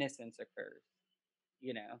innocence occurs,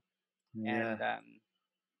 you know? Yeah. And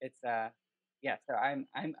it's yeah. So I'm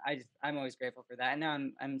always grateful for that. And now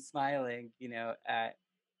I'm smiling, at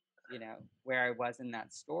where I was in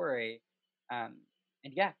that story. Um,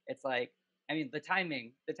 and yeah, it's like, I mean, the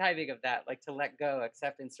timing of that, like to let go,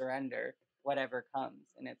 accept and surrender whatever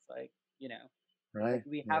comes. And it's like Right.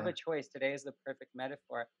 we have Yeah. a choice. Today is the perfect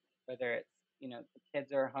metaphor, whether it's, the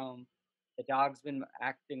kids are home, the dog's been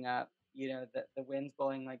acting up, The wind's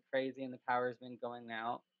blowing like crazy and the power's been going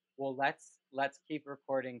out. Well, let's keep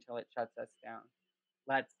recording till it shuts us down.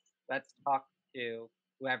 Let's let's talk to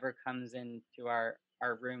whoever comes into our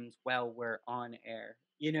rooms while we're on air.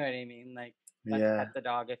 You know what I mean? Like, let's pet Yeah. the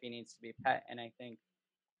dog if he needs to be pet. And I think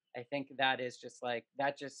that is just like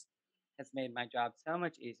that just has made my job so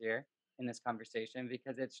much easier in this conversation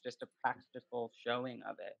because it's just a practical showing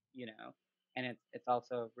of it. And it's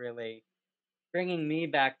also really bringing me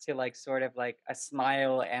back to like sort of like a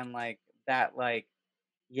smile and like that like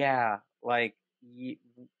yeah, like you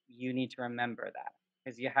need to remember that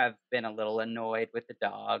because you have been a little annoyed with the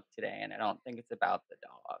dog today, and I don't think it's about the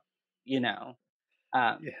dog. You know,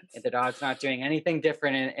 Yes. the dog's not doing anything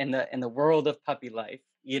different in the world of puppy life.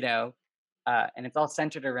 And it's all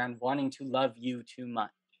centered around wanting to love you too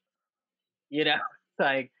much. You know,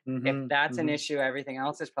 like if Mm-hmm. that's an Mm-hmm. issue, everything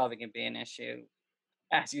else is probably gonna be an issue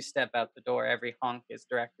as you step out the door. Every honk is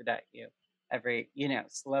directed at you. Every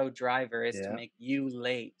slow driver is to Yeah. make you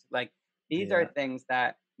late. Like these are Yeah. things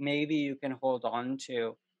that maybe you can hold on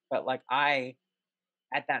to, but like I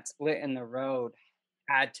at that split in the road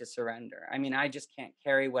had to surrender. I mean, I just can't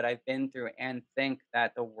carry what I've been through and think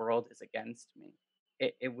that the world is against me.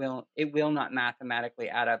 It will not mathematically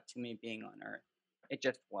add up to me being on earth. It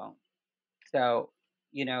just won't. So,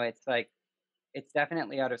 it's like it's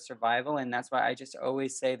definitely out of survival, and that's why I just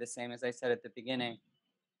always say the same as I said at the beginning.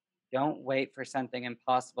 Don't wait for something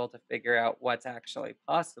impossible to figure out what's actually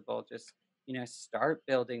possible. Just start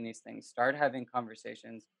building these things, start having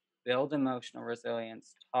conversations, build emotional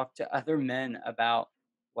resilience, talk to other men about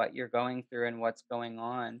what you're going through and what's going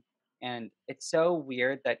on. And it's so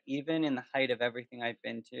weird that even in the height of everything I've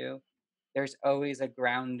been to, there's always a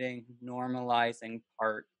grounding, normalizing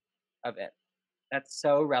part of it that's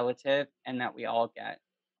so relative and that we all get.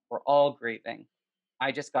 We're all grieving.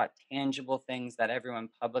 I just got tangible things that everyone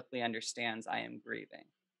publicly understands I am grieving.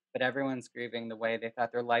 But everyone's grieving the way they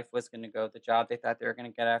thought their life was going to go, the job they thought they were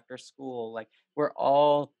going to get after school. Like we're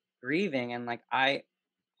all grieving and like I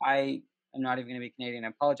am not even going to be Canadian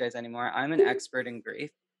and apologize anymore. I'm an expert in grief.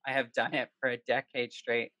 I have done it for a decade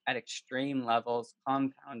straight at extreme levels,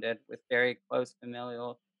 compounded with very close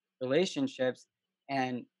familial relationships.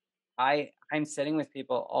 And I'm sitting with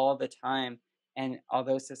people all the time. And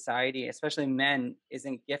although society, especially men,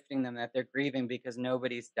 isn't gifting them that they're grieving because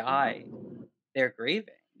nobody's died, they're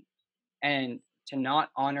grieving. And to not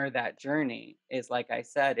honor that journey is, like I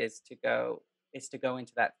said, is to go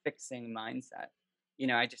into that fixing mindset.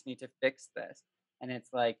 I just need to fix this. And it's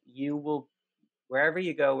like you will wherever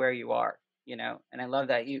you go, where you are. And I love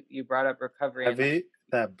that you brought up recovery and like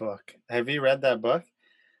That book. Have you read that book?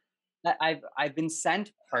 I've been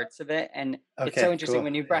sent parts of it, and it's so Okay, interesting cool.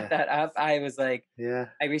 when you brought Yeah. that up. I was like, Yeah.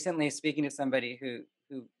 I recently speaking to somebody who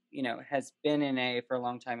has been in A for a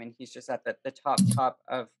long time, and he's just at the top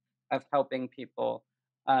of helping people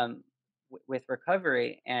um with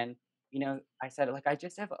recovery. And I said like I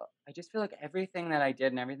just feel like everything that I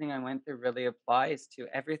did and everything I went through really applies to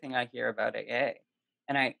everything I hear about AA,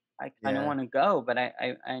 and I kind of Yeah. want to go, but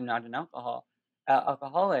I'm not an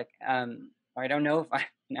alcoholic, or I don't know if I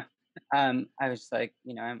you know I was just like,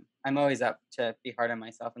 I'm always up to be hard on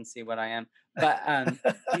myself and see what I am. But and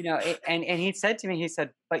he said to me, he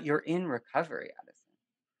said, "But you're in recovery, Addison.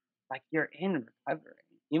 Like you're in recovery.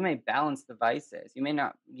 You may balance the vices. You may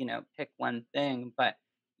not, pick one thing, but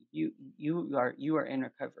you are in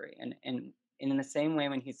recovery." And in the same way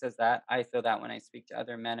when he says that, I feel that when I speak to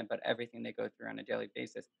other men about everything they go through on a daily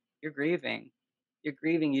basis. You're grieving. You're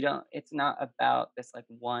grieving. You don't it's not about this like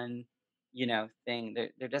one, thing.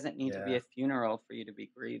 There doesn't need to be Yeah. a funeral for you to be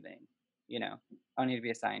grieving. I don't need to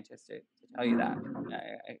be a scientist to tell you that.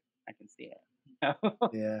 I can see it.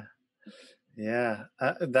 Yeah. Yeah.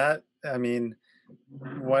 That, I mean,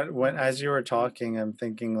 what, as you were talking, I'm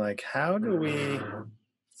thinking like, how do we,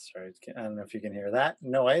 sorry, I don't know if you can hear that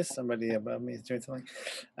noise. Somebody above me is doing something.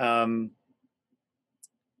 Um,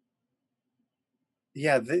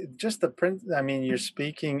 yeah, just the print. I mean, you're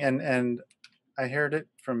speaking, and I heard it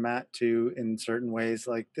from Matt too in certain ways.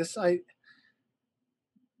 Like this,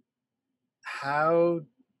 how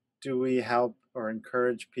do we help or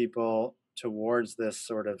encourage people towards this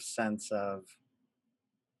sort of sense of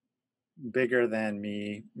bigger than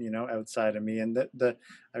me, outside of me? And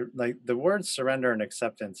like the words surrender and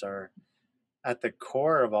acceptance are at the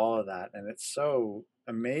core of all of that, and it's so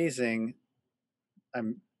amazing.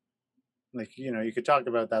 I'm like, you could talk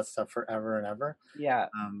about that stuff forever and ever. Yeah.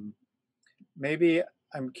 um, Maybe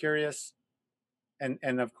I'm curious, and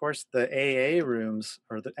of course the AA rooms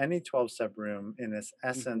or any 12-step room in its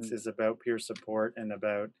essence Hmm. is about peer support and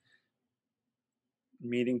about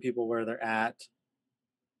meeting people where they're at,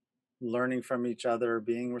 learning from each other,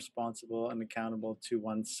 being responsible and accountable to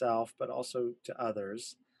oneself, but also to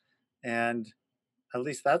others. And at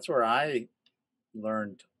least that's where I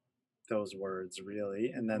learned those words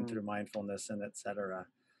really, and then Mhm. through mindfulness and etc.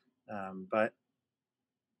 But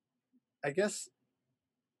I guess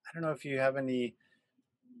I don't know if you have any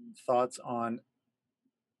thoughts on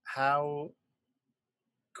how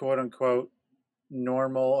quote unquote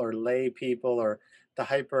normal or lay people or the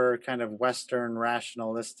hyper kind of Western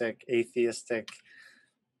rationalistic atheistic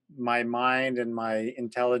my mind and my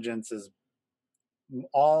intelligence is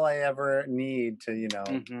all I ever need to,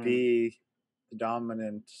 Mhm. be the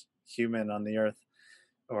dominant human on the earth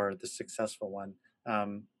or the successful one.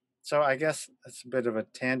 Um, so I guess that's a bit of a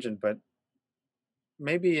tangent, but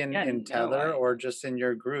maybe Yeah, in no, Tether I or just in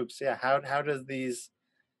your groups, yeah. How does these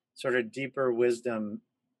sort of deeper wisdom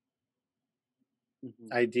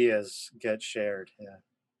mhm. ideas get shared? Yeah,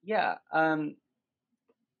 Yeah,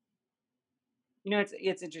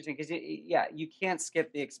 it's interesting because yeah, you can't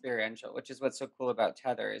skip the experiential, which is what's so cool about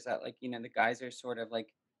Tether is that, like, the guys are sort of,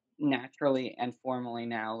 like, naturally and formally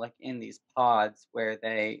now, like, in these pods where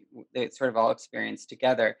they sort of all experience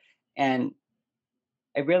together, and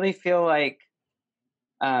I really feel like,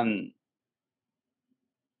 um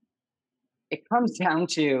it comes down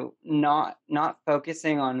to not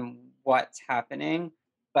focusing on what's happening,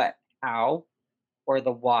 but how, or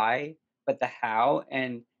the why, but the how,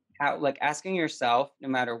 and how, like, asking yourself no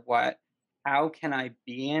matter what, "How can I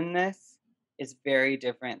be in this?" is very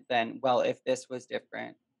different than, "Well, if this was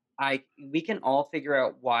different." I We can all figure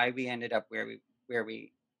out why we ended up where we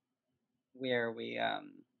where we,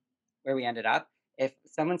 um where we ended up. If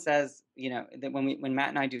someone says, that when Matt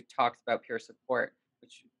and I do talks about peer support,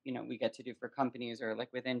 which we get to do for companies or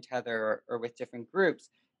like within Tether or with different groups,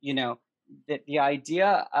 you know, the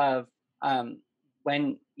idea of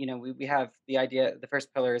when we have the idea, the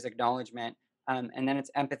first pillar is acknowledgement, and then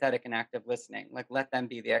it's empathetic and active listening. Like let them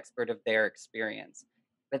be the expert of their experience,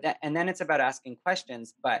 and then it's about asking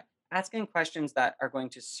questions, but asking questions that are going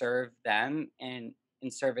to serve them and in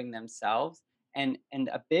serving themselves, and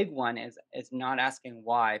a big one is not asking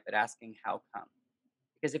why, but asking how come.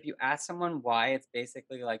 Because if you ask someone why, it's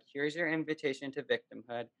basically like, here's your invitation to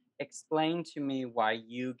victimhood. Explain to me why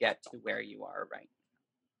you get to where you are right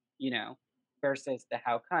now, versus the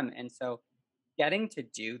how come. And so getting to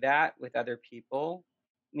do that with other people,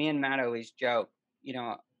 me and Matt always joke, you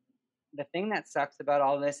know, the thing that sucks about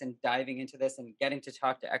all this and diving into this and getting to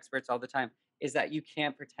talk to experts all the time is that you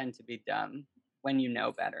can't pretend to be dumb when you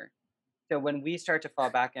know better. So when we start to fall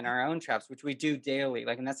back in our own traps, which we do daily,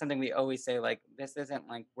 like, and that's something we always say, like, this isn't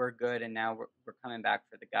like we're good and now we're coming back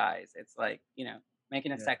for the guys. It's like,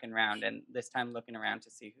 making a yeah, second round and this time looking around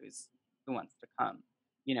to see who wants to come.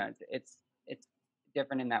 It's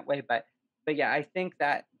different in that way. But yeah, I think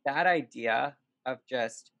that idea of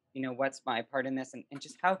just, what's my part in this, and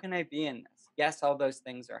just how can I be in this? Yes, all those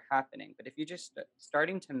things are happening. But if you just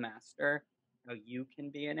starting to master how you can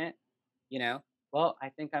be in it, you know, well, I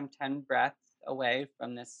think I'm 10 breaths away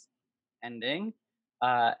from this ending.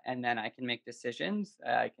 And then I can make decisions.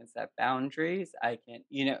 I can set boundaries. I can,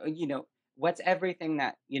 what's everything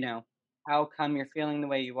that, how come you're feeling the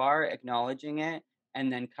way you are, acknowledging it,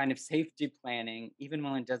 and then kind of safety planning, even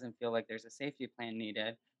when it doesn't feel like there's a safety plan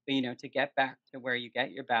needed, but, to get back to where you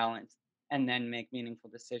get your balance and then make meaningful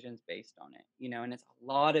decisions based on it, and it's a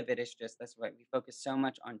lot of it is just that's why we focus so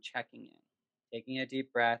much on checking in, taking a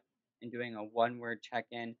deep breath and doing a one word check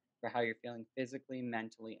in for how you're feeling physically,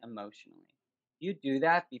 mentally, emotionally. You do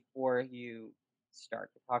that before you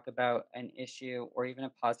start to talk about an issue or even a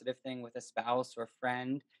positive thing with a spouse or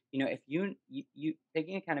friend. If you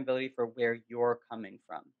taking accountability for where you're coming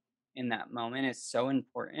from in that moment is so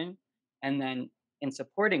important. And then in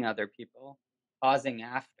supporting other people, pausing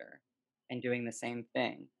after and doing the same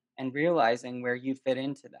thing and realizing where you fit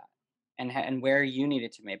into that, and where you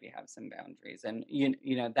needed to maybe have some boundaries, and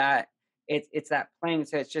that it's that playing.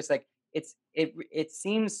 So it's just like it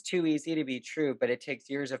seems too easy to be true, but it takes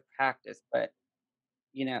years of practice. But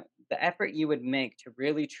the effort you would make to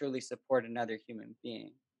really truly support another human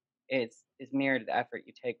being is mirrored to the effort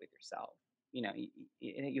you take with yourself.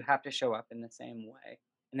 You have to show up in the same way,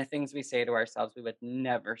 and the things we say to ourselves we would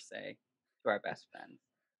never say to our best friends,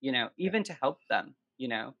 yeah, even to help them,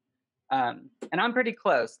 and I'm pretty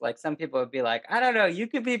close. Like some people would be like, I don't know, you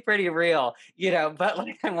could be pretty real, but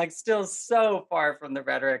like I'm like still so far from the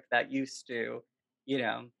rhetoric that used to, you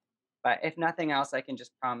know. But if nothing else, I can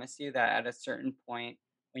just promise you that at a certain point,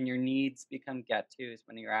 when your needs become get tos,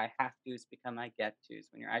 when your I have tos become I get tos,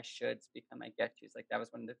 when your I shoulds become I get tos, like that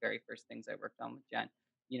was one of the very first things I worked on with Jen,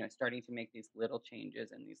 starting to make these little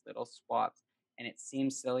changes and these little swaps. and it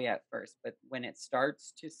seems silly at first, but when it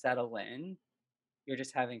starts to settle in, you're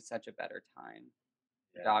just having such a better time.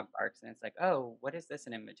 The Yeah. dog barks, and it's like, "Oh, what is this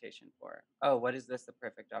an invitation for? Oh, what is this the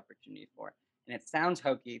perfect opportunity for?" And it sounds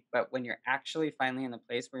hokey, but when you're actually finally in the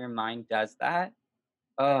place where your mind does that,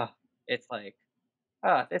 oh, it's like,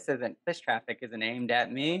 "Oh, this traffic isn't aimed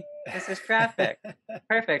at me. This is traffic.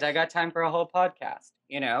 Perfect. I got time for a whole podcast."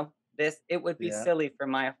 It would be Yeah. silly for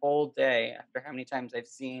my whole day after how many times I've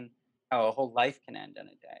seen how a whole life can end in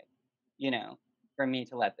a day, you know, for me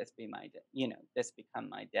to let this be my day, this become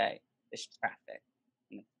my day, this traffic,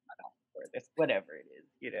 and this cutoff, or this whatever it is.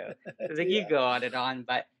 It's like you Yeah. go on and on,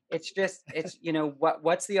 but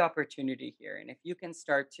what's the opportunity here? And if you can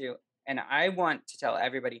start to, and I want to tell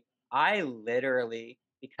everybody, I literally,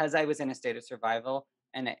 because I was in a state of survival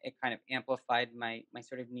and it kind of amplified my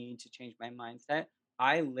sort of need to change my mindset.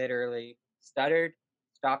 I literally stuttered,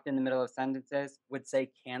 stopped in the middle of sentences, would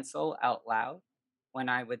say cancel out loud when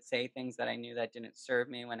I would say things that I knew that didn't serve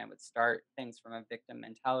me, when I would start things from a victim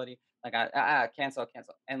mentality, like cancel,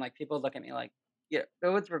 cancel. And like people look at me like, yeah,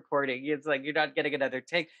 no, it's recording. It's like you're not getting another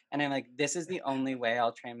take. And I'm like, this is the only way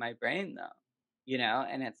I'll train my brain though.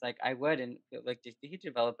 And it's like I would, and like, did he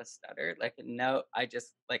develop a stutter? Like, no, I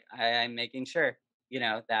just like I'm making sure,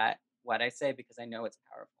 that what I say, because I know it's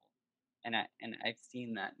powerful, and I've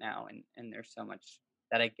seen that now, and there's so much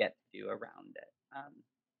that I get to do around it.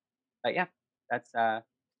 But yeah, that's I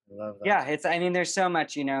love that. yeah, I mean, there's so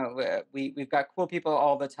much, we've got cool people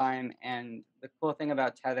all the time, and the cool thing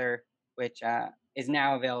about Tether, which is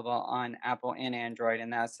now available on Apple and Android,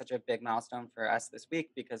 and that's such a big milestone for us this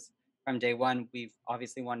week because from day one, we've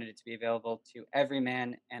obviously wanted it to be available to every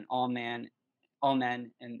man, all men,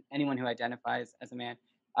 and anyone who identifies as a man.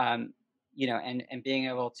 And being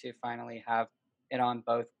able to finally have it on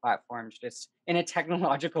both platforms, just in a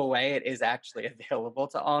technological way, it is actually available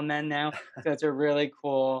to all men now. So it's a really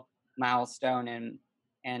cool milestone,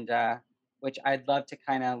 and which I'd love to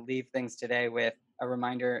kind of leave things today with a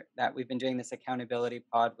reminder that we've been doing this accountability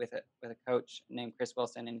pod with a coach named Chris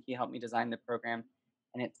Wilson, and he helped me design the program.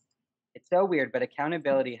 And it's so weird, but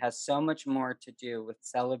accountability has so much more to do with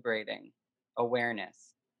celebrating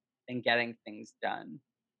awareness than getting things done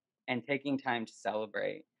and taking time to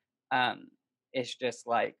celebrate. Um, it's just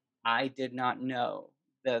like I did not know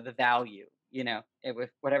the value. It was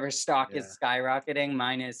whatever stock Yeah. is skyrocketing.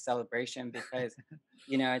 Mine is celebration because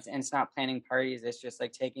it's not planning parties. It's just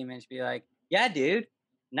like taking a minute to be like, yeah, dude,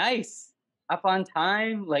 nice, up on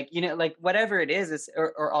time. Like whatever it is.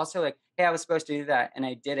 Or also like, hey, I was supposed to do that and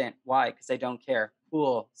I didn't. Why? Because I don't care.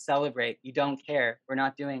 Cool, celebrate. You don't care. We're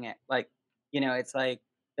not doing it. It's like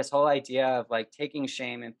this whole idea of like taking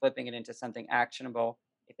shame and flipping it into something actionable.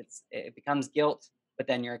 It becomes guilt, but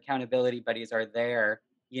then your accountability buddies are there,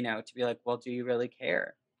 to be like, well, do you really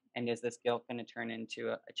care? And is this guilt going to turn into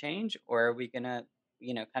a change, or are we going to,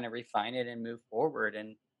 kind of refine it and move forward?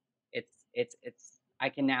 And I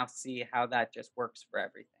can now see how that just works for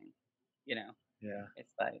everything. You know, Yeah.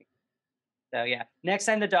 it's like, so yeah. Next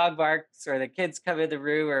time the dog barks or the kids come in the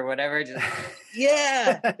room or whatever, just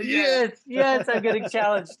yeah, Yeah. yes, yes, I'm getting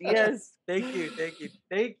challenged. Yes, thank you,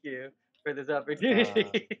 thank you for this Uh,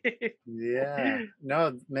 opportunity. yeah.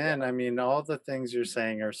 No, man, Yeah, I mean, all the things you're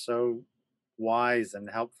saying are so wise and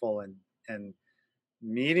helpful and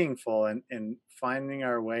meaningful and finding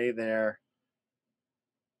our way there,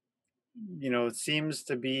 it seems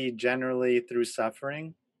to be generally through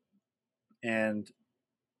suffering and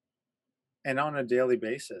and on a daily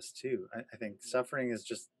basis too. I think suffering is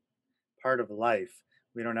just part of life.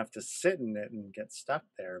 We don't have to sit in it and get stuck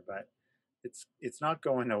there, but it's not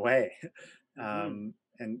going away. hmm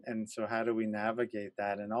And so how do we navigate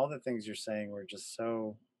that? And all the things you're saying were just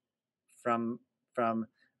so from from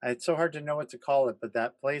it's so hard to know what to call it, but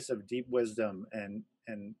that place of deep wisdom and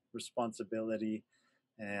responsibility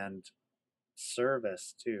and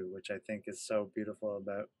service too, which I think is so beautiful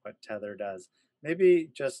about what Tether does. Maybe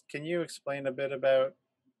just can you explain a bit about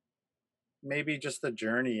maybe just the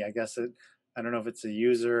journey? I don't know if it's a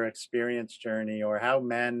user experience journey or how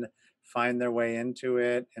men find their way into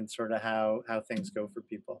it and sort of how things go for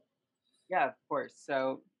people. yeah, of course.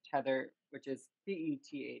 So Tether, which is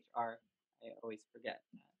Tethr, I always forget,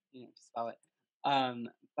 to spell it. Um,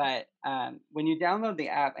 but when you download the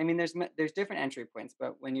app, I mean, there's different entry points,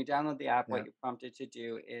 but when you download the app, what Yeah. you're prompted to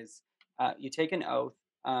do is you take an oath,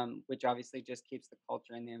 which obviously just keeps the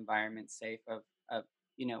culture and the environment safe of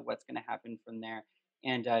what's going to happen from there.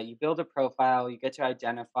 And you build a profile. You get to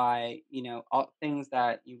identify all things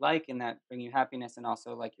that you like and that bring you happiness, and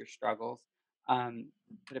also like your struggles.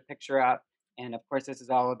 Put a picture up. And of course, this is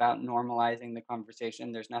all about normalizing the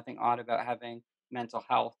conversation. There's nothing odd about having mental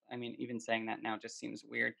health. I mean, even saying that now just seems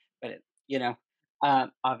weird, but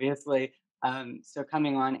obviously. So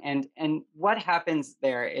coming on, and what happens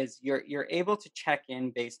there is you're able to check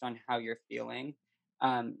in based on how you're feeling.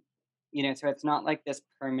 Um, so it's not like this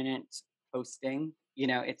permanent posting.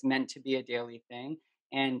 It's meant to be a daily thing,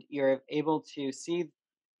 and you're able to see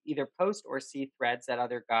either post or see threads that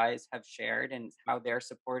other guys have shared and how they're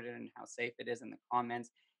supported and how safe it is in the comments.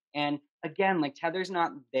 And again, like Tether's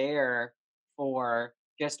not there for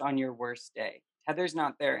just on your worst day. Tether's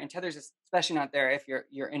not there, and Tether's especially not there if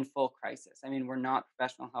you're in full crisis. I mean, we're not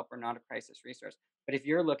professional help, we're not a crisis resource. But if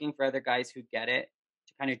you're looking for other guys who get it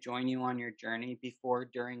to kind of join you on your journey before,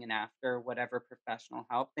 during, and after whatever professional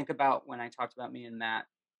help, think about when I talked about me and Matt,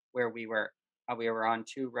 where we were on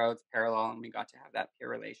two roads parallel and we got to have that peer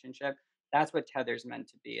relationship. That's what Tether's meant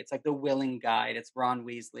to be. It's like the willing guide. It's Ron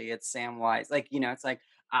Weasley. It's Sam Wise. Like, it's like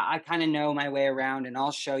I kind of know my way around and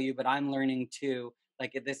I'll show you, but I'm learning too.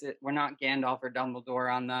 Like we're not Gandalf or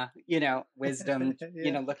Dumbledore on the, wisdom,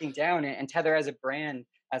 Yeah. looking down. And Tether as a brand,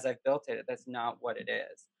 as I've built it, that's not what it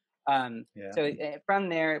is. Yeah. From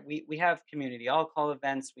there, we have community all-call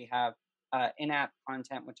events. We have in-app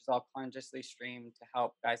content, which is all consciously streamed to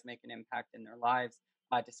help guys make an impact in their lives.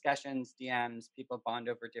 Discussions, DMs, people bond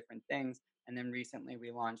over different things. And then recently we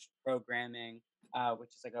launched programming, which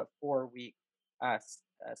is like a 4-week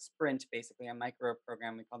sprint, basically a micro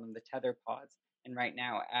program. We call them the Tether Pods. And right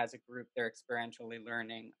now, as a group, they're experientially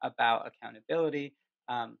learning about accountability.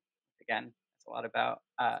 Again, it's a lot about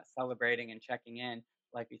celebrating and checking in,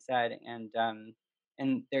 like we said,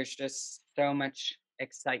 and there's just so much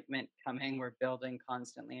excitement coming. We're building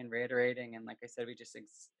constantly and reiterating, and like I said, we just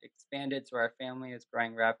expanded, so our family is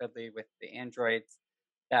growing rapidly with the androids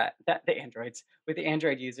that the androids with the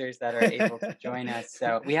android users that are able to join us.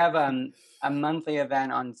 So we have a monthly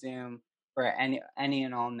event on Zoom for any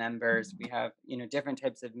and all members. We have different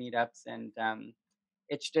types of meetups, and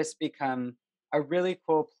it's just become a really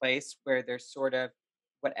cool place where there's sort of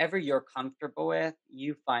whatever you're comfortable with,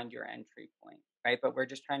 you find your entry point, right? But we're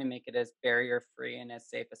just trying to make it as barrier free and as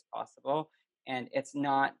safe as possible. And it's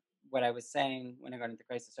not what I was saying when I got into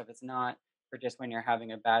crisis stuff. It's not for just when you're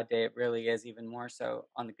having a bad day. It really is even more so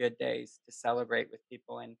on the good days to celebrate with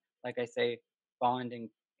people. And like I say, bonding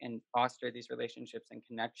and foster these relationships and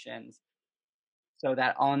connections so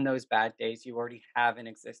that on those bad days you already have an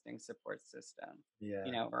existing support system,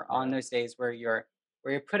 Yeah. or on Yeah. those days where you're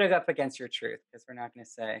putting up against your truth, because we're not going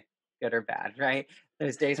to say good or bad, right?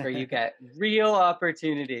 Those days where you get real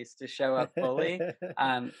opportunities to show up fully.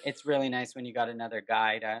 It's really nice when you got another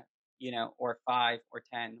guy to, or 5 or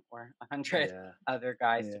 10 or 100 Yeah. other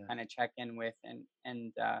guys to Yeah. kind of check in with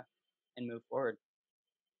and move forward.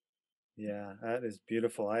 Yeah. That is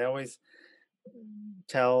beautiful. I always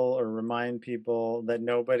tell or remind people that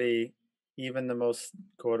nobody, even the most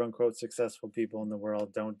quote unquote successful people in the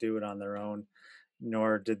world, don't do it on their own,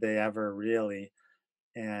 nor did they ever really.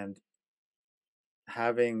 And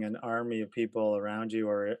having an army of people around you,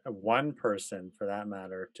 or one person for that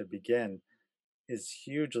matter, to begin, is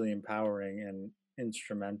hugely empowering and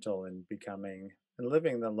instrumental in becoming and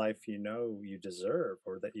living the life you know you deserve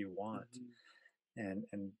or that you want. Mhm.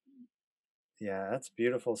 And yeah, that's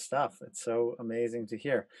beautiful stuff. It's so amazing to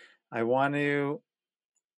hear. I want to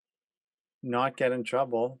not get in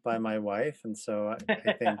trouble by my wife, and so I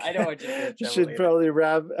think I don't want you to get in trouble should either. probably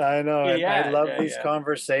wrap. I know, and I Yeah, love yeah, these yeah.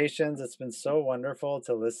 conversations. It's been so wonderful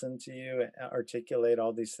to listen to you articulate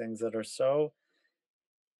all these things that are so.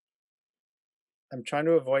 I'm trying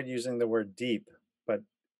to avoid using the word deep, but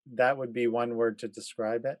that would be one word to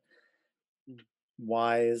describe it. Mm.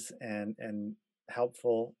 Wise and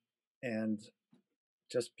helpful and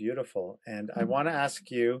just beautiful. And I want to ask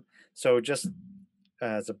you, so just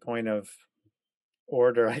as a point of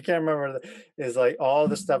order, I can't remember, is like all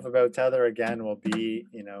the stuff about Tether again will be,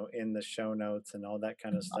 in the show notes and all that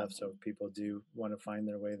kind of stuff. So Awesome. if people do want to find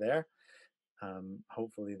their way there,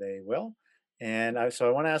 hopefully they will. And so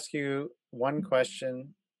I want to ask you one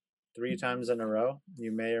question 3 times in a row.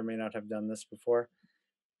 You may or may not have done this before.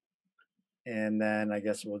 And then I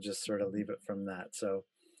guess we'll just sort of leave it from that. So,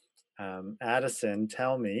 Addison,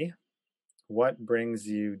 tell me, what brings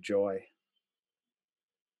you joy?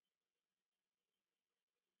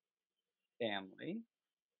 Family.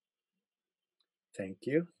 Thank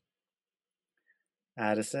you.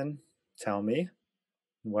 Addison, tell me,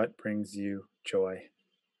 what brings you joy?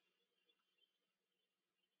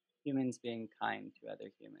 Humans being kind to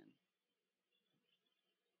other humans.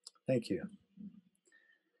 Thank you.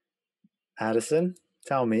 Addison,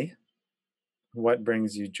 tell me, what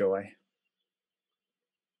brings you joy?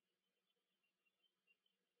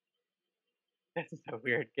 This is a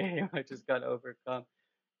weird game. I just got overcome.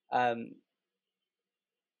 Um,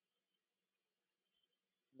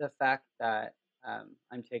 the fact that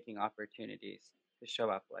I'm taking opportunities to show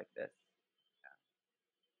up like this.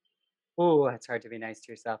 Oh, it's hard to be nice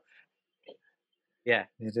to yourself. Yeah.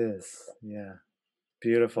 It is. Yeah.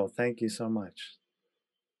 Beautiful. Thank you so much.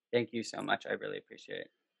 Thank you so much. I really appreciate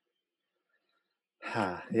it.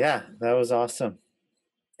 Yeah, that was awesome.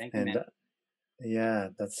 Thank you, And man. yeah,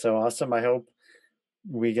 that's so awesome. I hope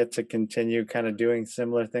we get to continue kind of doing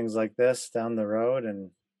similar things like this down the road.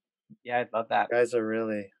 And Yeah, I'd love that. you guys are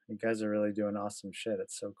really doing awesome shit.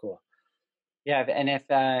 It's so cool. Yeah, and if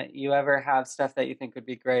you ever have stuff that you think would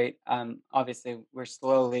be great, obviously we're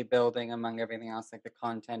slowly building among everything else, like the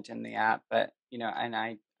content in the app. But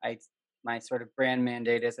and my sort of brand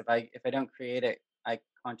mandate is if I don't create it, I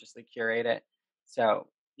consciously curate it. So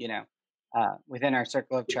within our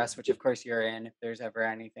circle of trust, which of course you're in, if there's ever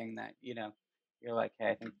anything that you're like, hey,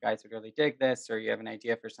 I think guys would really dig this, or you have an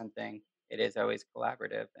idea for something, it is always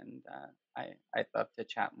collaborative, and I'd love to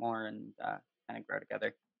chat more and kind of grow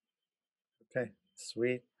together. Okay,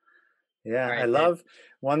 sweet. All Yeah, I right, dude. love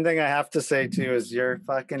one thing I have to say too is your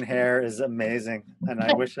fucking hair is amazing. And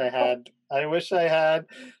I wish I had You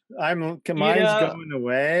mine's know, going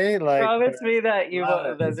away like but promise me that you love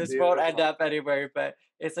will it. that It's this won't end beautiful. up anywhere, but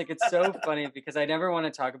it's like it's so funny because I never want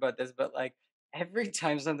to talk about this, but like every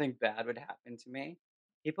time something bad would happen to me,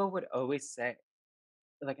 people would always say,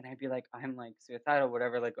 like, and I'd be like, I'm like suicidal,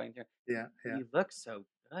 whatever, like going through, Yeah, yeah. you look so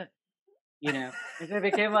good. You know? And so it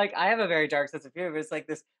became like I have a very dark sense of humor, but it's like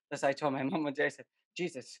this I told my mom one day, I said,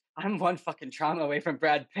 "Jesus, I'm one fucking trauma away from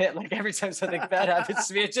Brad Pitt. Like every time something bad happens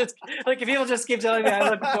to me, it just like if people just keep telling me I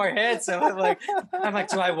look more handsome, I'm like,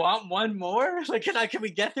 do I want one more? Like can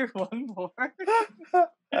we get through one more?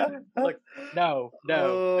 Like, no, no,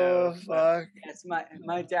 Oh no. But fuck. yes,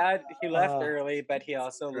 my dad, he left Oh, early, but he it's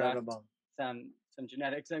also left incredible. some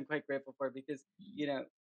genetics I'm quite grateful for because, you know,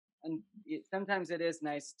 and sometimes it is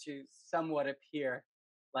nice to somewhat appear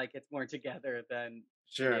like it's more together than it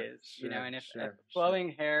Sure, is, sure, and if sure, sure. flowing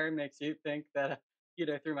hair makes you think that,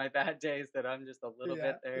 through my bad days that I'm just a little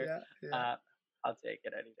Yeah, bit there, yeah, yeah. uh, I'll take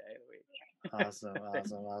it any day of the Awesome, week.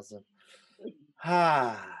 awesome, awesome.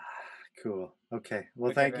 Ah, cool. Okay.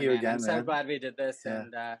 Well, thank Whichever, you man. I'm again, so man. glad we did this, Yeah.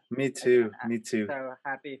 and Me again, too. Me too. so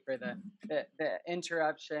happy for the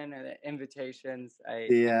interruption and the invitations. I'm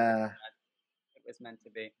really Yeah, glad it was meant to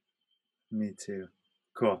be. me too.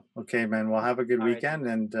 Cool. Okay, man. Well, have a good All right, dude. weekend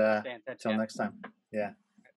and Stay in touch. till Yeah. next time. Yeah.